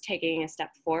requires taking a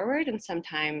step forward and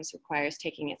sometimes requires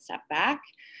taking a step back,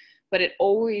 but it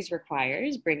always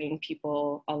requires bringing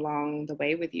people along the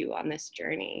way with you on this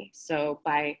journey. So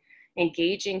by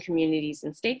engaging communities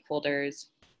and stakeholders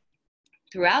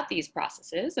throughout these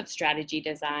processes of strategy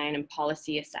design and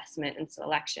policy assessment and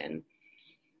selection,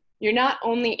 you're not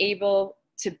only able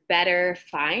to better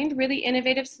find really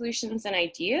innovative solutions and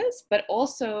ideas, but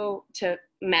also to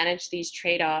manage these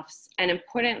trade-offs and,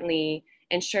 importantly,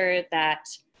 ensure that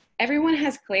everyone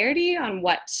has clarity on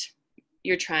what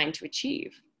you're trying to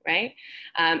achieve, right?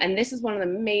 And this is one of the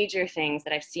major things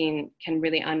that I've seen can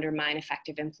really undermine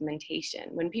effective implementation.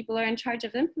 When people are in charge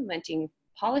of implementing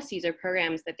policies or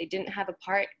programs that they didn't have a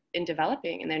part in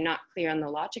developing and they're not clear on the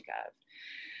logic of.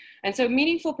 And so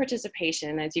meaningful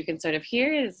participation, as you can sort of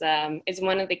hear, is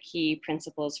one of the key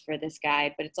principles for this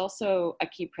guide, but it's also a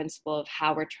key principle of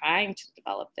how we're trying to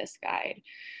develop this guide.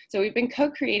 So we've been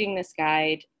co-creating this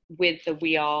guide with the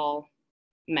WEALL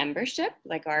membership,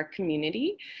 like our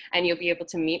community, and you'll be able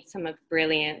to meet some of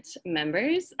brilliant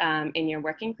members in your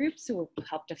working groups who will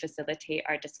help to facilitate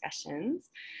our discussions.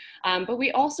 But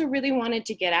we also really wanted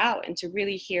to get out and to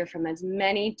really hear from as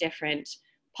many different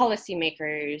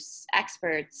policymakers,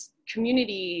 experts,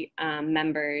 community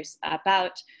members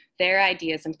about their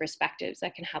ideas and perspectives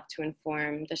that can help to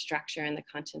inform the structure and the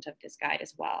content of this guide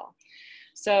as well.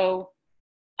 So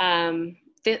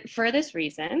for this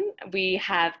reason, we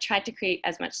have tried to create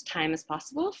as much time as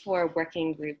possible for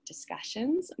working group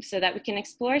discussions so that we can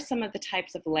explore some of the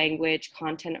types of language,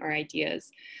 content, or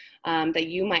ideas that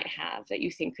you might have that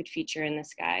you think could feature in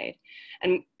this guide.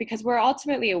 And because we're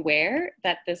ultimately aware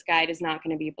that this guide is not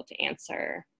going to be able to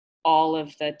answer all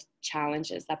of the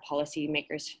challenges that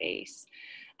policymakers face,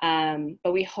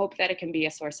 but we hope that it can be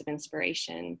a source of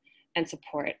inspiration and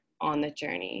support on the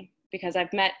journey. Because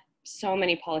I've met so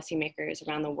many policymakers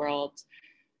around the world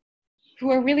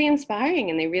who are really inspiring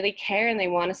and they really care and they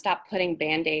want to stop putting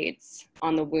band-aids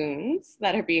on the wounds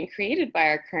that are being created by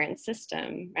our current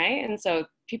system, right? And so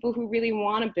people who really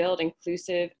want to build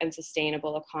inclusive and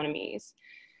sustainable economies,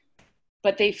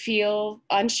 but they feel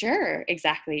unsure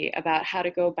exactly about how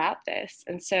to go about this.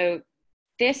 And so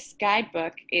this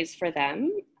guidebook is for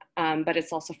them, but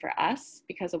it's also for us,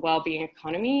 because a well-being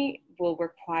economy will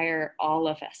require all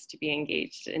of us to be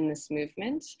engaged in this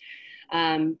movement,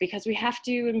 because we have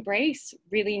to embrace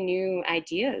really new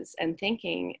ideas and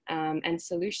thinking and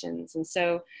solutions. And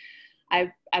so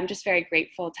I'm just very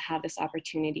grateful to have this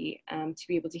opportunity to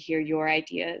be able to hear your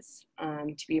ideas,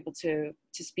 to be able to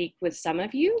speak with some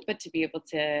of you, but to be able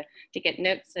to get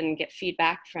notes and get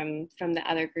feedback from the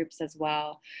other groups as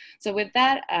well. So with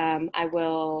that, I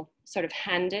will sort of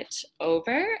hand it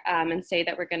over and say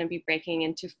that we're going to be breaking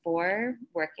into 4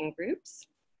 working groups,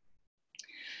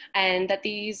 and that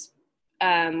these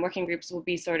working groups will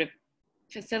be sort of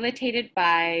facilitated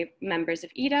by members of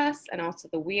EDAS and also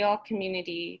the WEALL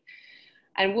community.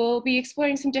 And we'll be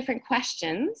exploring some different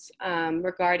questions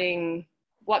regarding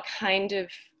what kind of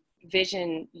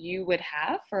vision you would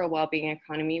have for a well-being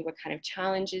economy, what kind of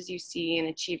challenges you see in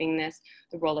achieving this,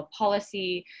 the role of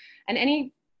policy, and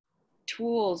any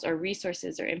tools or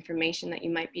resources or information that you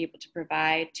might be able to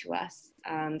provide to us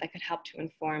that could help to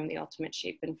inform the ultimate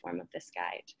shape and form of this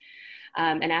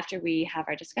guide. And after we have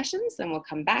our discussions, then we'll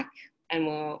come back and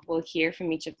we'll hear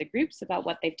from each of the groups about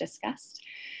what they've discussed.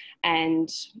 And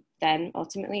then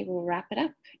ultimately we'll wrap it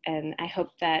up. And I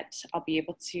hope that I'll be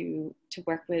able to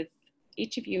work with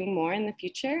each of you more in the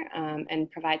future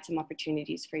and provide some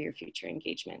opportunities for your future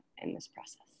engagement in this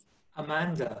process.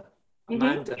 Amanda,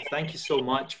 thank you so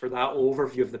much for that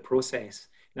overview of the process.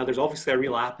 Now, there's obviously a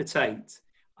real appetite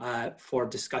for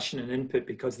discussion and input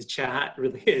because the chat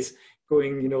really is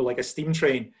going, like a steam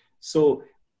train. So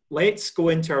let's go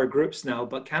into our groups now,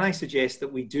 but can I suggest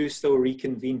that we do still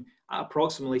reconvene at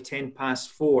approximately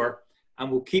 4:10,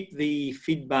 and we'll keep the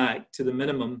feedback to the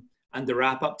minimum and the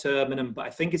wrap up to a minimum. But I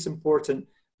think it's important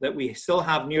that we still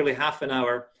have nearly half an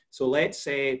hour. So let's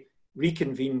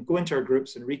reconvene, go into our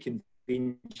groups and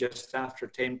reconvene just after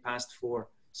 4:10.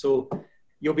 So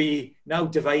you'll be now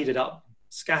divided up,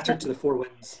 scattered to the four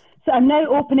winds. So I'm now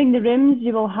opening the rooms.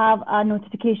 You will have a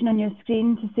notification on your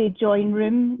screen to say join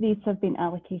room. These have been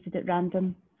allocated at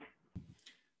random.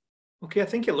 Okay, I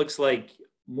think it looks like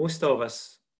most of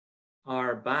us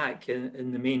are back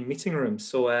in the main meeting room.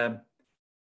 So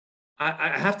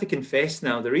I have to confess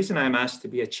now, the reason I'm asked to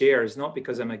be a chair is not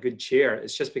because I'm a good chair,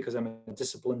 it's just because I'm a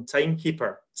disciplined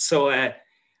timekeeper. So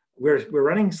we're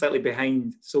running slightly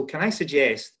behind. So can I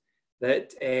suggest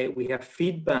that we have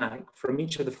feedback from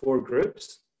each of the four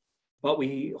groups, but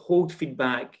we hold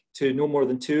feedback to no more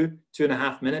than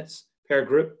 2.5 minutes per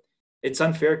group. It's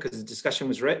unfair because the discussion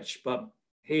was rich, but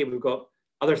hey, we've got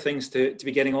other things to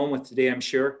be getting on with today, I'm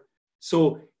sure.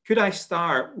 So could I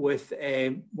start with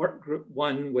work group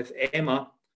 1 with Emma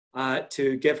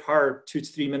to give her 2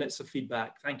 to 3 minutes of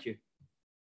feedback? Thank you.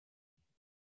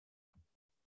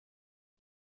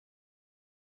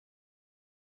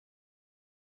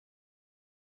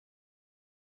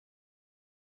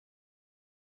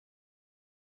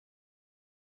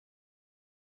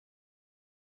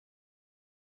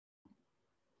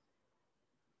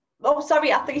 Oh,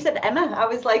 sorry, I thought you said Emma. I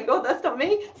was like, oh, that's not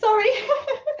me. Sorry.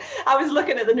 I was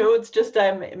looking at the notes, just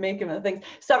making the things.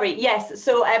 Sorry, yes.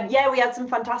 So, yeah, we had some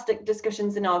fantastic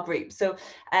discussions in our group. So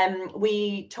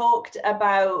we talked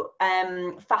about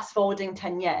fast forwarding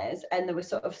 10 years, and there were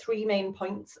sort of 3 main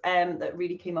points that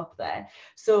really came up there.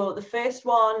 So the first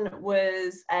one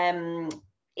was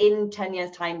in 10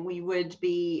 years' time, we would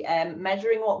be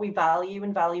measuring what we value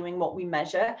and valuing what we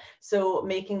measure. So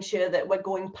making sure that we're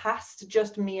going past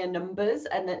just mere numbers,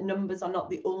 and that numbers are not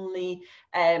the only,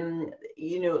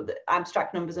 the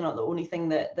abstract numbers are not the only thing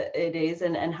that it is,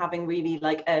 and having really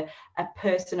like a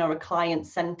person or a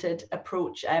client-centered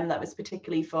approach that was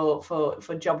particularly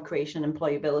for job creation and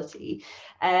employability.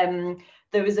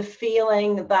 There was a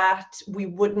feeling that we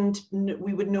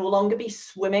would no longer be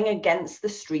swimming against the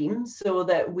stream, so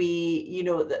that we,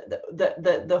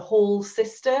 the whole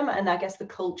system, and I guess the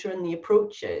culture and the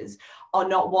approaches are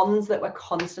not ones that we're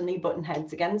constantly butting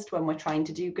heads against when we're trying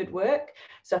to do good work.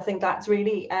 So I think that's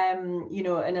really,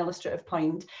 an illustrative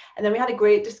point. And then we had a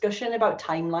great discussion about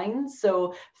timelines.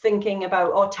 So thinking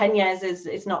about, 10 years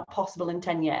is not possible in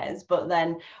 10 years, but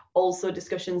then also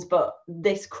discussions, but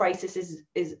this crisis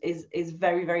is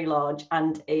very, very large,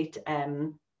 and it,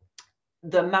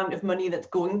 the amount of money that's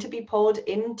going to be poured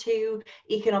into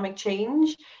economic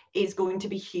change is going to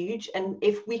be huge. And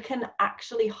if we can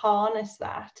actually harness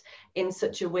that in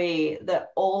such a way that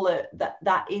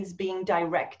that is being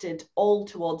directed all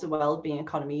towards a well-being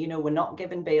economy, we're not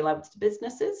giving bailouts to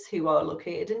businesses who are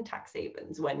located in tax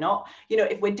havens. We're not,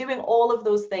 if we're doing all of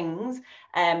those things,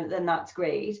 then that's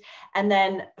great. And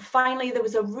then finally, there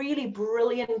was a really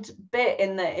brilliant bit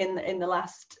in the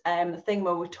last thing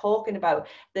where we're talking about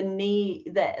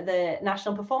the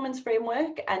National Performance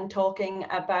Framework, and talking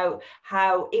about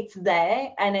how it's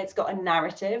there and it's got a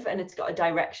narrative and it's got a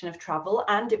direction of travel,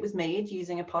 and it was made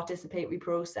using a participatory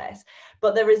process.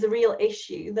 But there is a real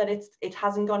issue that it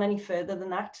hasn't gone any further than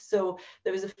that. So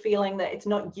there was a feeling that it's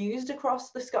not used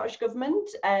across the Scottish Government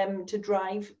to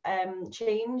drive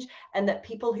change, and that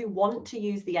people who want to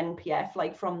use the NPF,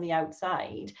 like from the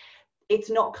outside, it's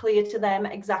not clear to them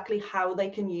exactly how they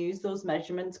can use those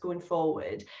measurements going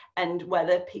forward, and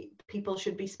whether people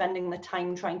should be spending the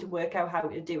time trying to work out how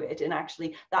to do it. And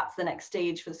actually, that's the next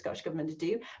stage for the Scottish Government to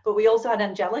do. But we also had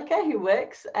Angelica, who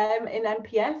works in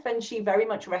NPF, and she very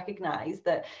much recognised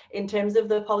that in terms of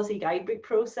the policy guidebook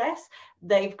process,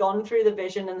 they've gone through the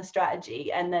vision and the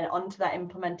strategy and then onto that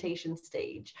implementation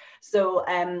stage. So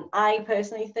I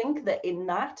personally think that in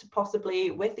that, possibly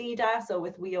with EDAS or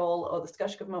with WEALL or the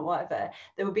Scottish Government, whatever,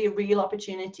 there would be a real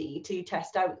opportunity to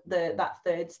test out that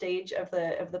third stage of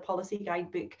the policy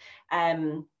guidebook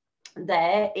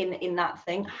there in that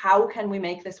thing. How can we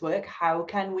make this work? How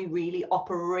can we really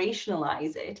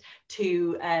operationalize it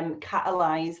to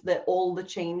catalyze all the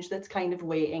change that's kind of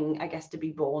waiting, I guess, to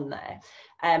be born there?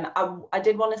 I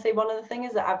did want to say one other thing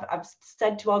is that I've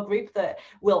said to our group that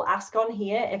we'll ask on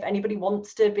here if anybody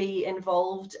wants to be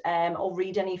involved or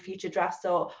read any future drafts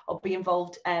or be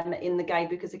involved in the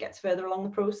guidebook as it gets further along the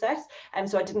process.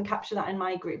 So I didn't capture that in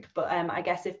my group, but I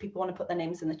guess if people want to put their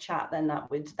names in the chat, then that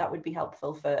would be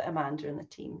helpful for Amanda and the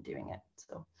team doing it.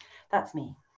 So that's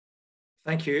me.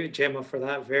 Thank you, Gemma, for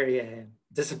that very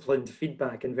disciplined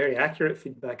feedback and very accurate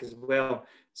feedback as well.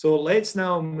 So let's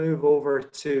now move over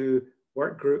to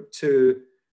work group 2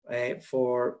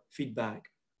 for feedback.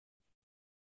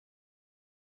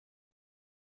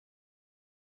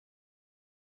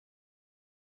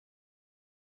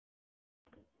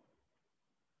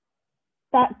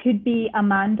 That could be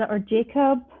Amanda or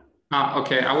Jacob.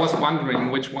 Okay, I was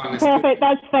wondering which one is perfect.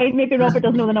 That's fine. Maybe Robert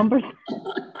doesn't know the numbers.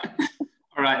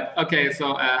 All right. Okay.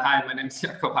 So hi, my name is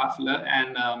Jacob Haffler,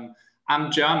 and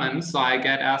I'm German, so I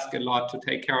get asked a lot to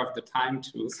take care of the time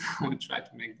too. So I will try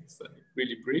to make this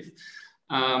really brief.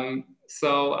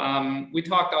 We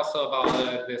talked also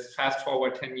about this fast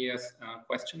forward 10 years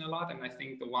question a lot, and I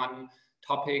think the one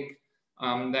topic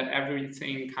that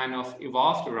everything kind of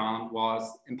evolved around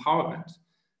was empowerment.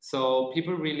 So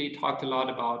people really talked a lot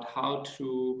about how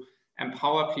to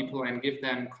empower people and give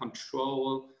them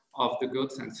control of the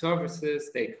goods and services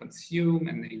they consume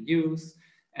and they use,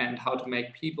 and how to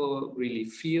make people really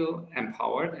feel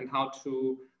empowered, and how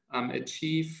to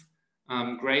achieve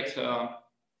greater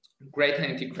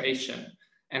integration,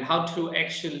 and how to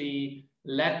actually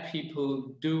let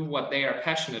people do what they are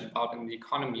passionate about in the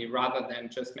economy rather than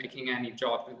just making any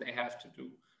job that they have to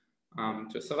do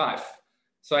to survive.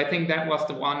 So I think that was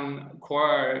the one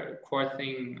core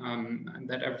thing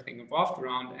that everything evolved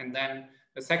around. And then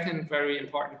the second very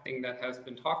important thing that has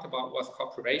been talked about was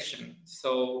cooperation.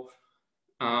 So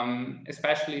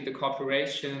especially the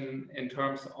cooperation in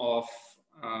terms of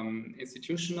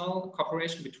institutional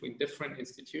cooperation between different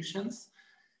institutions.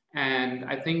 And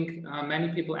I think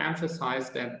many people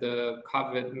emphasize that the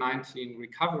COVID-19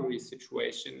 recovery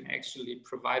situation actually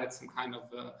provided some kind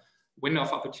of a window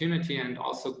of opportunity and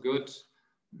also good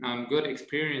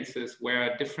experiences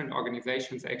where different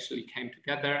organizations actually came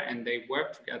together and they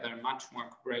worked together much more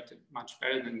cooperated, much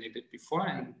better than they did before.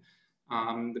 And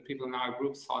the people in our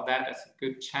group saw that as a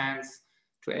good chance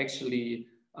to actually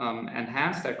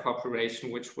enhance that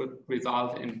cooperation, which would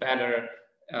result in better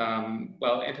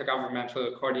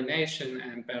intergovernmental coordination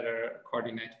and better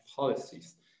coordinated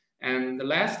policies. And the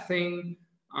last thing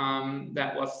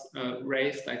that was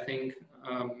raised, I think,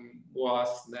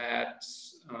 was that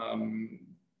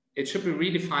it should be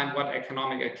redefined what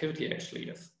economic activity actually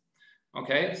is.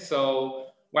 Okay, so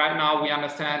right now we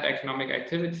understand economic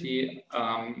activity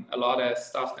a lot as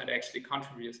stuff that actually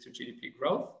contributes to GDP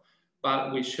growth,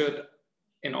 but we should,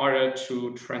 in order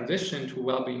to transition to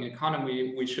well-being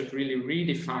economy, we should really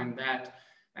redefine that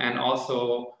and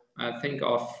also think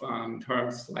of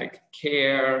terms like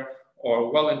care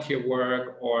or volunteer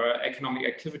work or economic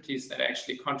activities that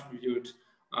actually contribute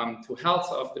to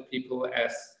health of the people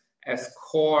as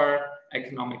core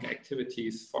economic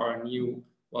activities for new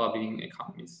well-being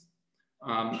economies.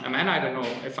 Amanda, I don't know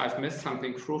if I've missed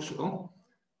something crucial.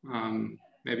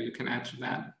 Maybe you can add to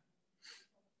that.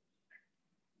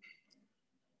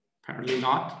 Apparently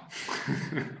not.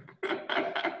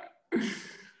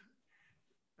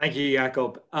 Thank you,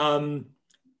 Jakob.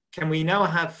 Can we now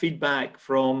have feedback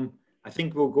from, I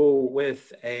think we'll go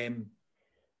with,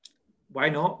 why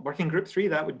not, working group 3?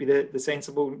 That would be the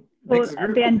sensible next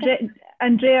group.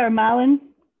 Andrea or Malin?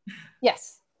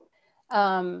 Yes.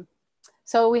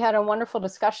 So we had a wonderful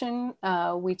discussion.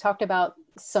 We talked about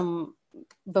some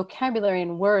vocabulary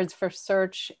and words for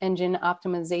search engine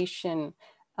optimization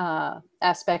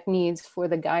aspect needs for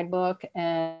the guidebook,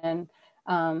 and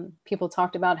people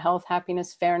talked about health,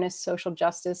 happiness, fairness, social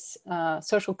justice.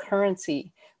 Social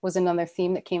currency was another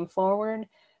theme that came forward.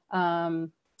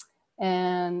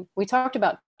 And we talked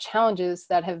about challenges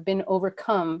that have been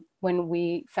overcome when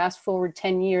we fast forward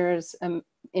 10 years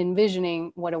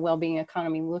envisioning what a well-being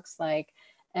economy looks like.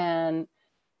 And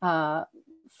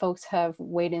folks have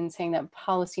weighed in saying that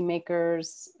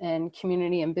policymakers and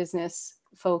community and business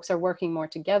folks are working more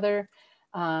together.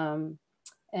 And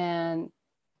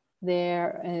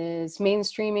There is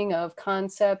mainstreaming of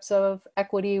concepts of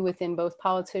equity within both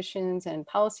politicians and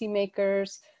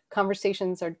policymakers.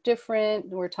 Conversations are different.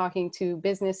 We're talking to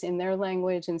business in their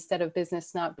language instead of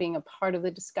business not being a part of the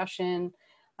discussion.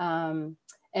 And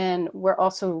we're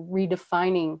also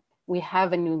redefining, we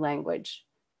have a new language.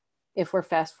 If we're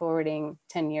fast forwarding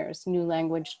 10 years, new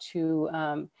language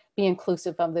to be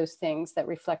inclusive of those things that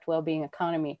reflect well-being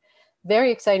economy.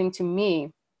 Very exciting to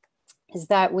me is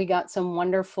that we got some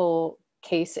wonderful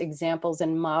case examples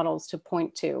and models to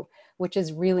point to, which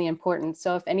is really important.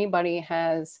 So if anybody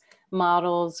has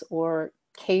models or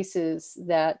cases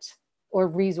that, or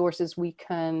resources we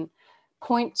can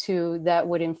point to that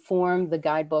would inform the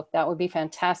guidebook, that would be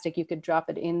fantastic. You could drop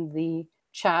it in the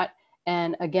chat.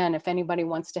 And again, if anybody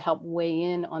wants to help weigh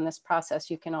in on this process,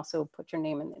 you can also put your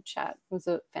name in the chat. It was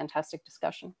a fantastic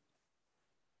discussion.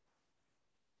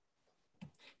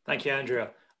 Thank you, Andrea.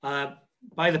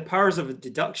 By the powers of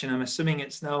deduction, I'm assuming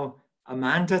it's now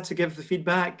Amanda to give the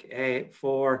feedback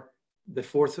for the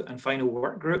fourth and final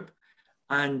work group.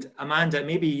 And Amanda, it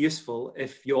may be useful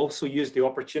if you also use the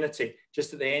opportunity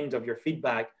just at the end of your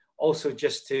feedback, also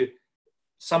just to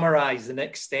summarize the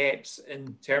next steps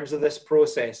in terms of this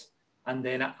process. And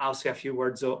then I'll say a few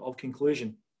words of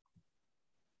conclusion.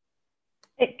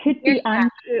 It could be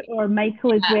Andrew or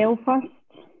Michael as well first.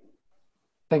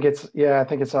 I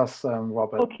think it's us,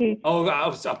 Robert. Okay. Oh,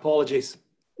 apologies.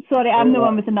 Sorry, I'm the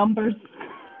one with the numbers.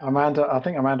 Amanda, I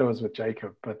think Amanda was with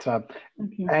Jacob, but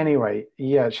anyway,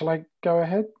 yeah, shall I go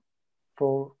ahead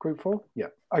for group 4? Yeah,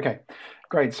 okay,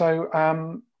 great. So,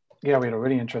 yeah, we had a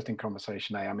really interesting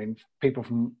conversation, I mean, people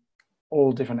from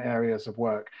all different areas of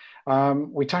work.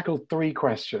 We tackled 3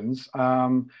 questions.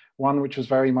 One which was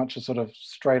very much a sort of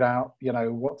straight out, you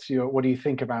know, what do you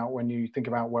think about when you think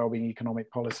about wellbeing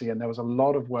economic policy? And there was a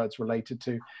lot of words related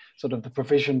to sort of the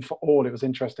provision for all. It was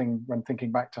interesting when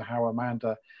thinking back to how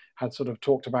Amanda had sort of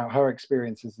talked about her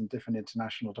experiences in different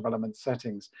international development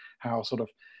settings, how sort of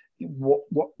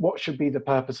what should be the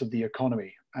purpose of the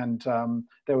economy. And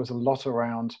there was a lot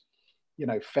around, you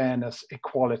know, fairness,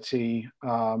 equality,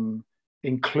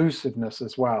 inclusiveness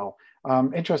as well.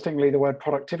 Interestingly, the word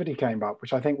productivity came up,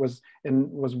 which I think was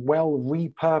well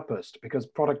repurposed, because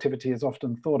productivity is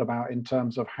often thought about in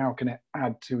terms of how can it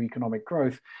add to economic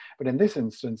growth. But in this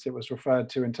instance, it was referred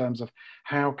to in terms of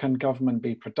how can government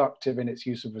be productive in its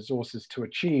use of resources to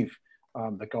achieve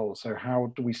the goals. So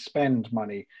how do we spend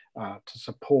money to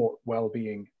support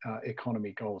well-being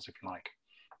economy goals, if you like.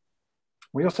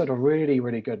 We also had a really,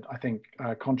 really good, I think,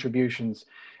 contributions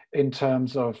in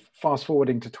terms of fast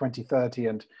forwarding to 2030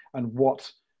 and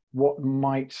what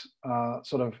might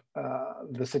sort of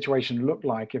the situation look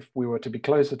like if we were to be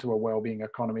closer to a well-being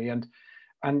economy, and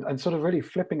sort of really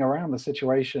flipping around the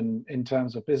situation in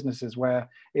terms of businesses where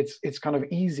it's kind of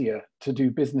easier to do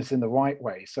business in the right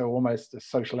way. So almost a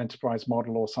social enterprise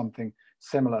model or something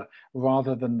similar,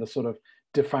 rather than the sort of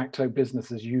de facto business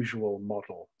as usual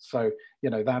model. So, you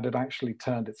know, that had actually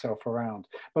turned itself around,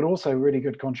 but also really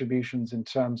good contributions in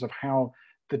terms of how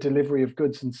the delivery of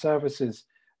goods and services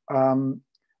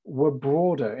were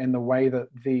broader in the way that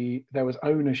there was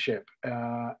ownership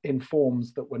in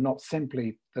forms that were not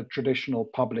simply the traditional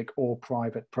public or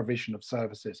private provision of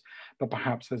services, but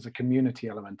perhaps there's a community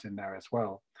element in there as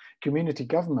well. Community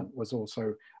government was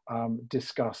also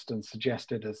discussed and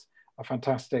suggested as a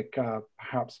fantastic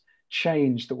perhaps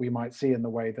change that we might see in the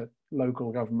way that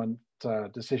local government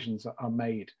decisions are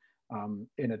made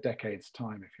in a decade's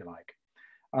time, if you like.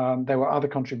 There were other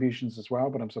contributions as well,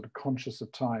 but I'm sort of conscious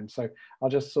of time. So I'll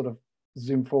just sort of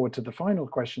zoom forward to the final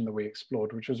question that we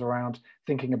explored, which was around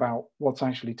thinking about what's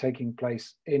actually taking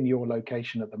place in your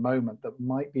location at the moment that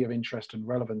might be of interest and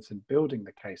relevance in building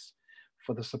the case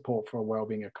for the support for a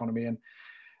wellbeing economy.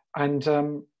 And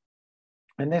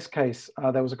in this case,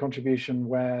 there was a contribution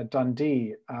where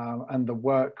Dundee and the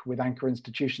work with anchor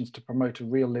institutions to promote a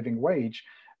real living wage,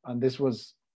 and this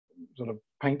was sort of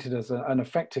painted as an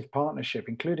effective partnership,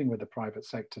 including with the private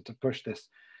sector, to push this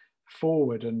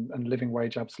forward. And living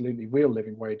wage, absolutely, real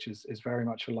living wage is very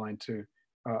much aligned to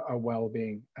a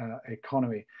well-being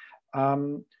economy.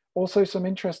 Also some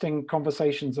interesting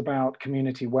conversations about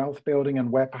community wealth building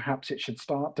and where perhaps it should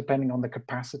start, depending on the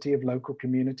capacity of local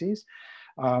communities.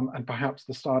 And perhaps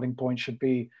the starting point should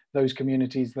be those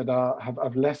communities that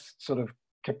have less sort of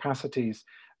capacities,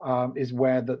 is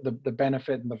where the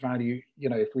benefit and the value, you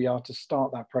know, if we are to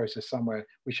start that process somewhere,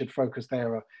 we should focus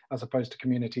there, as opposed to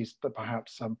communities that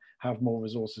perhaps have more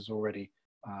resources already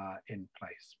in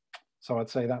place. So I'd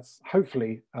say that's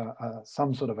hopefully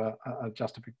some sort of a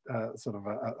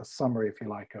summary, if you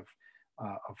like,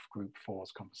 of Group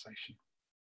 4's conversation.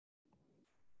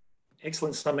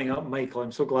 Excellent summing up, Michael.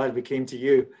 I'm so glad we came to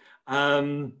you.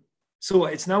 So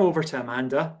it's now over to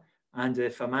Amanda. And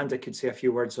if Amanda could say a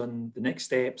few words on the next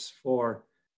steps for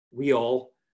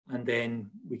WEALL, and then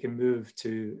we can move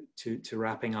to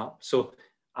wrapping up. So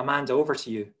Amanda, over to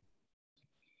you.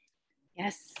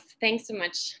 Yes, thanks so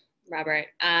much, Robert.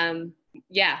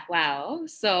 Yeah, wow.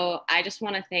 So I just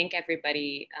want to thank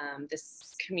everybody,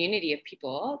 this community of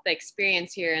people. The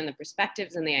experience here and the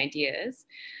perspectives and the ideas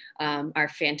are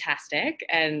fantastic.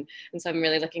 And so I'm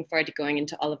really looking forward to going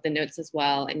into all of the notes as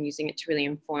well and using it to really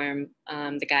inform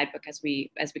the guidebook as we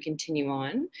continue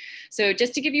on. So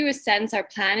just to give you a sense, our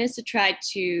plan is to try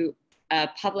to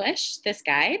publish this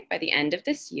guide by the end of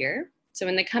this year. So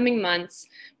in the coming months,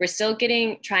 we're still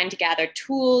trying to gather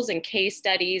tools and case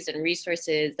studies and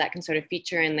resources that can sort of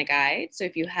feature in the guide. So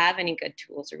if you have any good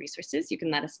tools or resources, you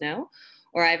can let us know.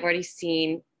 Or I've already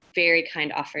seen very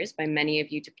kind offers by many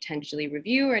of you to potentially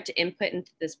review or to input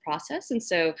into this process. And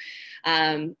so,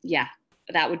 yeah,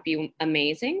 that would be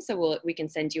amazing. So we can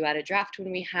send you out a draft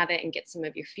when we have it and get some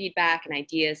of your feedback and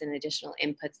ideas and additional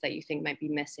inputs that you think might be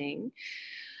missing.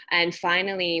 And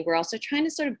finally, we're also trying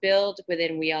to sort of build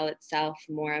within WEALL itself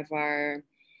more of our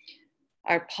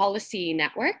policy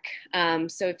network.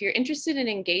 So if you're interested in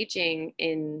engaging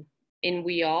in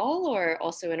WEALL or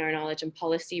also in our knowledge and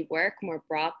policy work more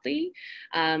broadly,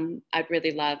 I'd really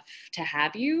love to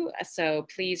have you. So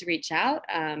please reach out,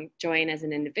 join as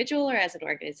an individual or as an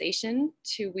organization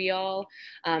to WEALL.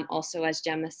 Also, as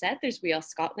Gemma said, there's WEALL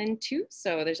Scotland too.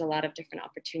 So there's a lot of different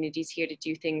opportunities here to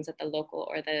do things at the local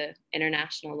or the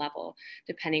international level,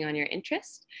 depending on your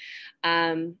interest.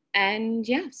 And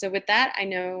yeah, so with that, I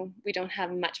know we don't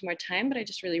have much more time, but I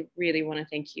just really, really want to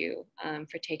thank you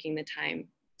for taking the time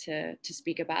to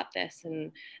speak about this,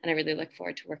 and I really look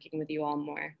forward to working with you all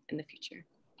more in the future.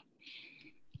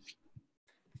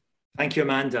 Thank you,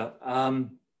 Amanda.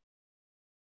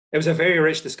 It was a very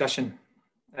rich discussion.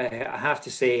 I have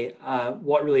to say,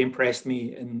 what really impressed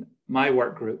me in my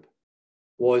work group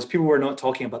was people were not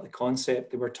talking about the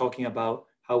concept, they were talking about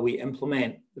how we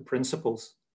implement the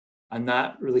principles, and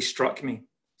that really struck me.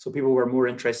 So people were more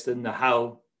interested in the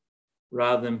how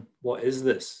rather than what is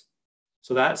this.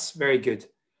 So that's very good.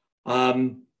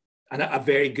 And a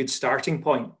very good starting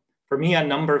point. For me, a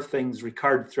number of things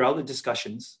recurred throughout the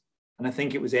discussions, and I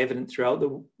think it was evident throughout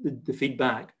the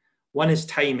feedback. One is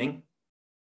timing.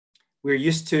 We're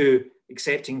used to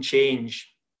accepting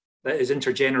change that is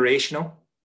intergenerational,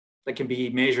 that can be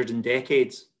measured in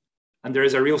decades. And there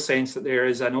is a real sense that there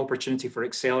is an opportunity for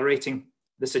accelerating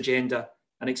this agenda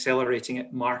and accelerating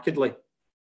it markedly.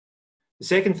 The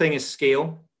second thing is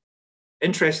scale.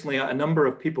 Interestingly, a number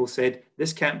of people said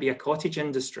this can't be a cottage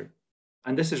industry.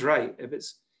 And this is right. If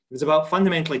it's about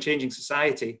fundamentally changing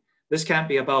society, this can't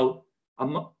be about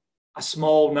a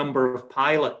small number of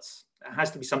pilots. It has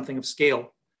to be something of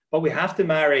scale. But we have to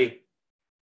marry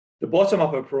the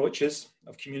bottom-up approaches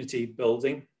of community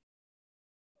building,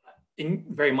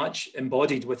 very much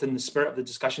embodied within the spirit of the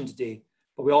discussion today.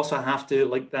 But we also have to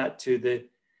link that to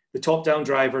the top-down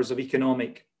drivers of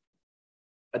economic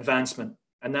advancement.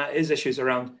 And that is issues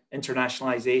around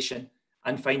internationalization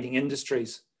and finding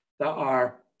industries that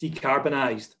are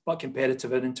decarbonized but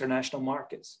competitive in international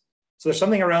markets. So there's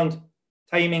something around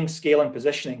timing, scale, and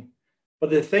positioning.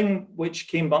 But the thing which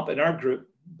came up in our group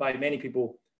by many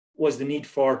people was the need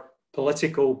for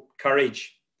political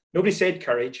courage. Nobody said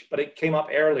courage, but it came up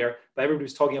earlier, but everybody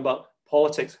was talking about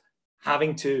politics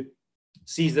having to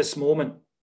seize this moment.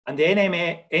 And the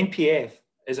NPF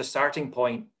is a starting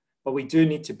point, but we do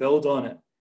need to build on it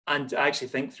and actually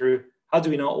think through how do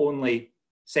we not only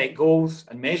set goals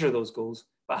and measure those goals,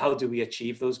 but how do we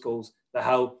achieve those goals? The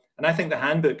how. And I think the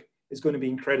handbook is going to be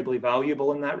incredibly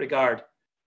valuable in that regard.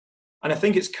 And I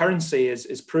think its currency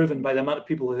is proven by the amount of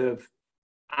people who have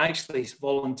actually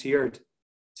volunteered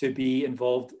to be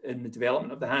involved in the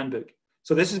development of the handbook.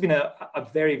 So this has been a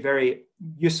very, very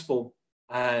useful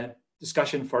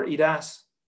discussion for EDAS,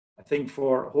 I think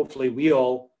for hopefully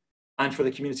WEALL, and for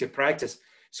the community of practice.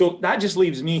 So that just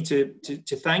leaves me to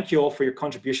thank you all for your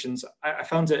contributions. I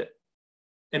found it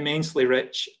immensely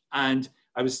rich, and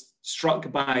I was struck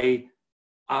by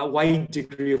a wide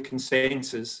degree of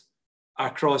consensus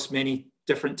across many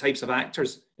different types of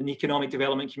actors in the economic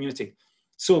development community.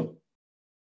 So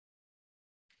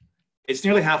it's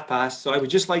nearly past, so I would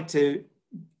just like to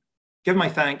give my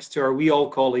thanks to our WEALL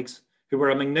colleagues who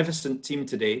were a magnificent team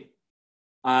today,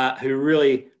 who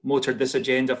really motored this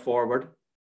agenda forward.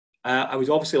 I would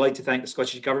obviously like to thank the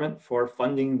Scottish Government for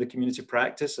funding the community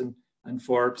practice and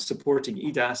for supporting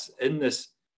EDAS in this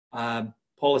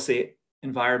policy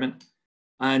environment.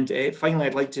 And finally,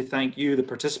 I'd like to thank you, the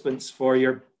participants, for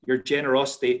your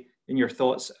generosity in your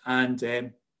thoughts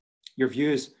and your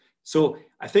views. So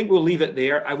I think we'll leave it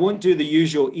there. I won't do the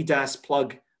usual EDAS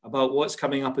plug about what's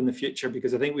coming up in the future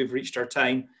because I think we've reached our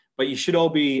time, but you should all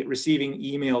be receiving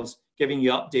emails giving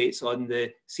you updates on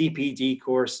the CPD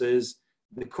courses,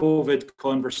 the COVID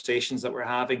conversations that we're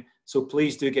having. So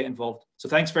please do get involved. So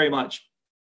thanks very much.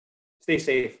 Stay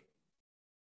safe.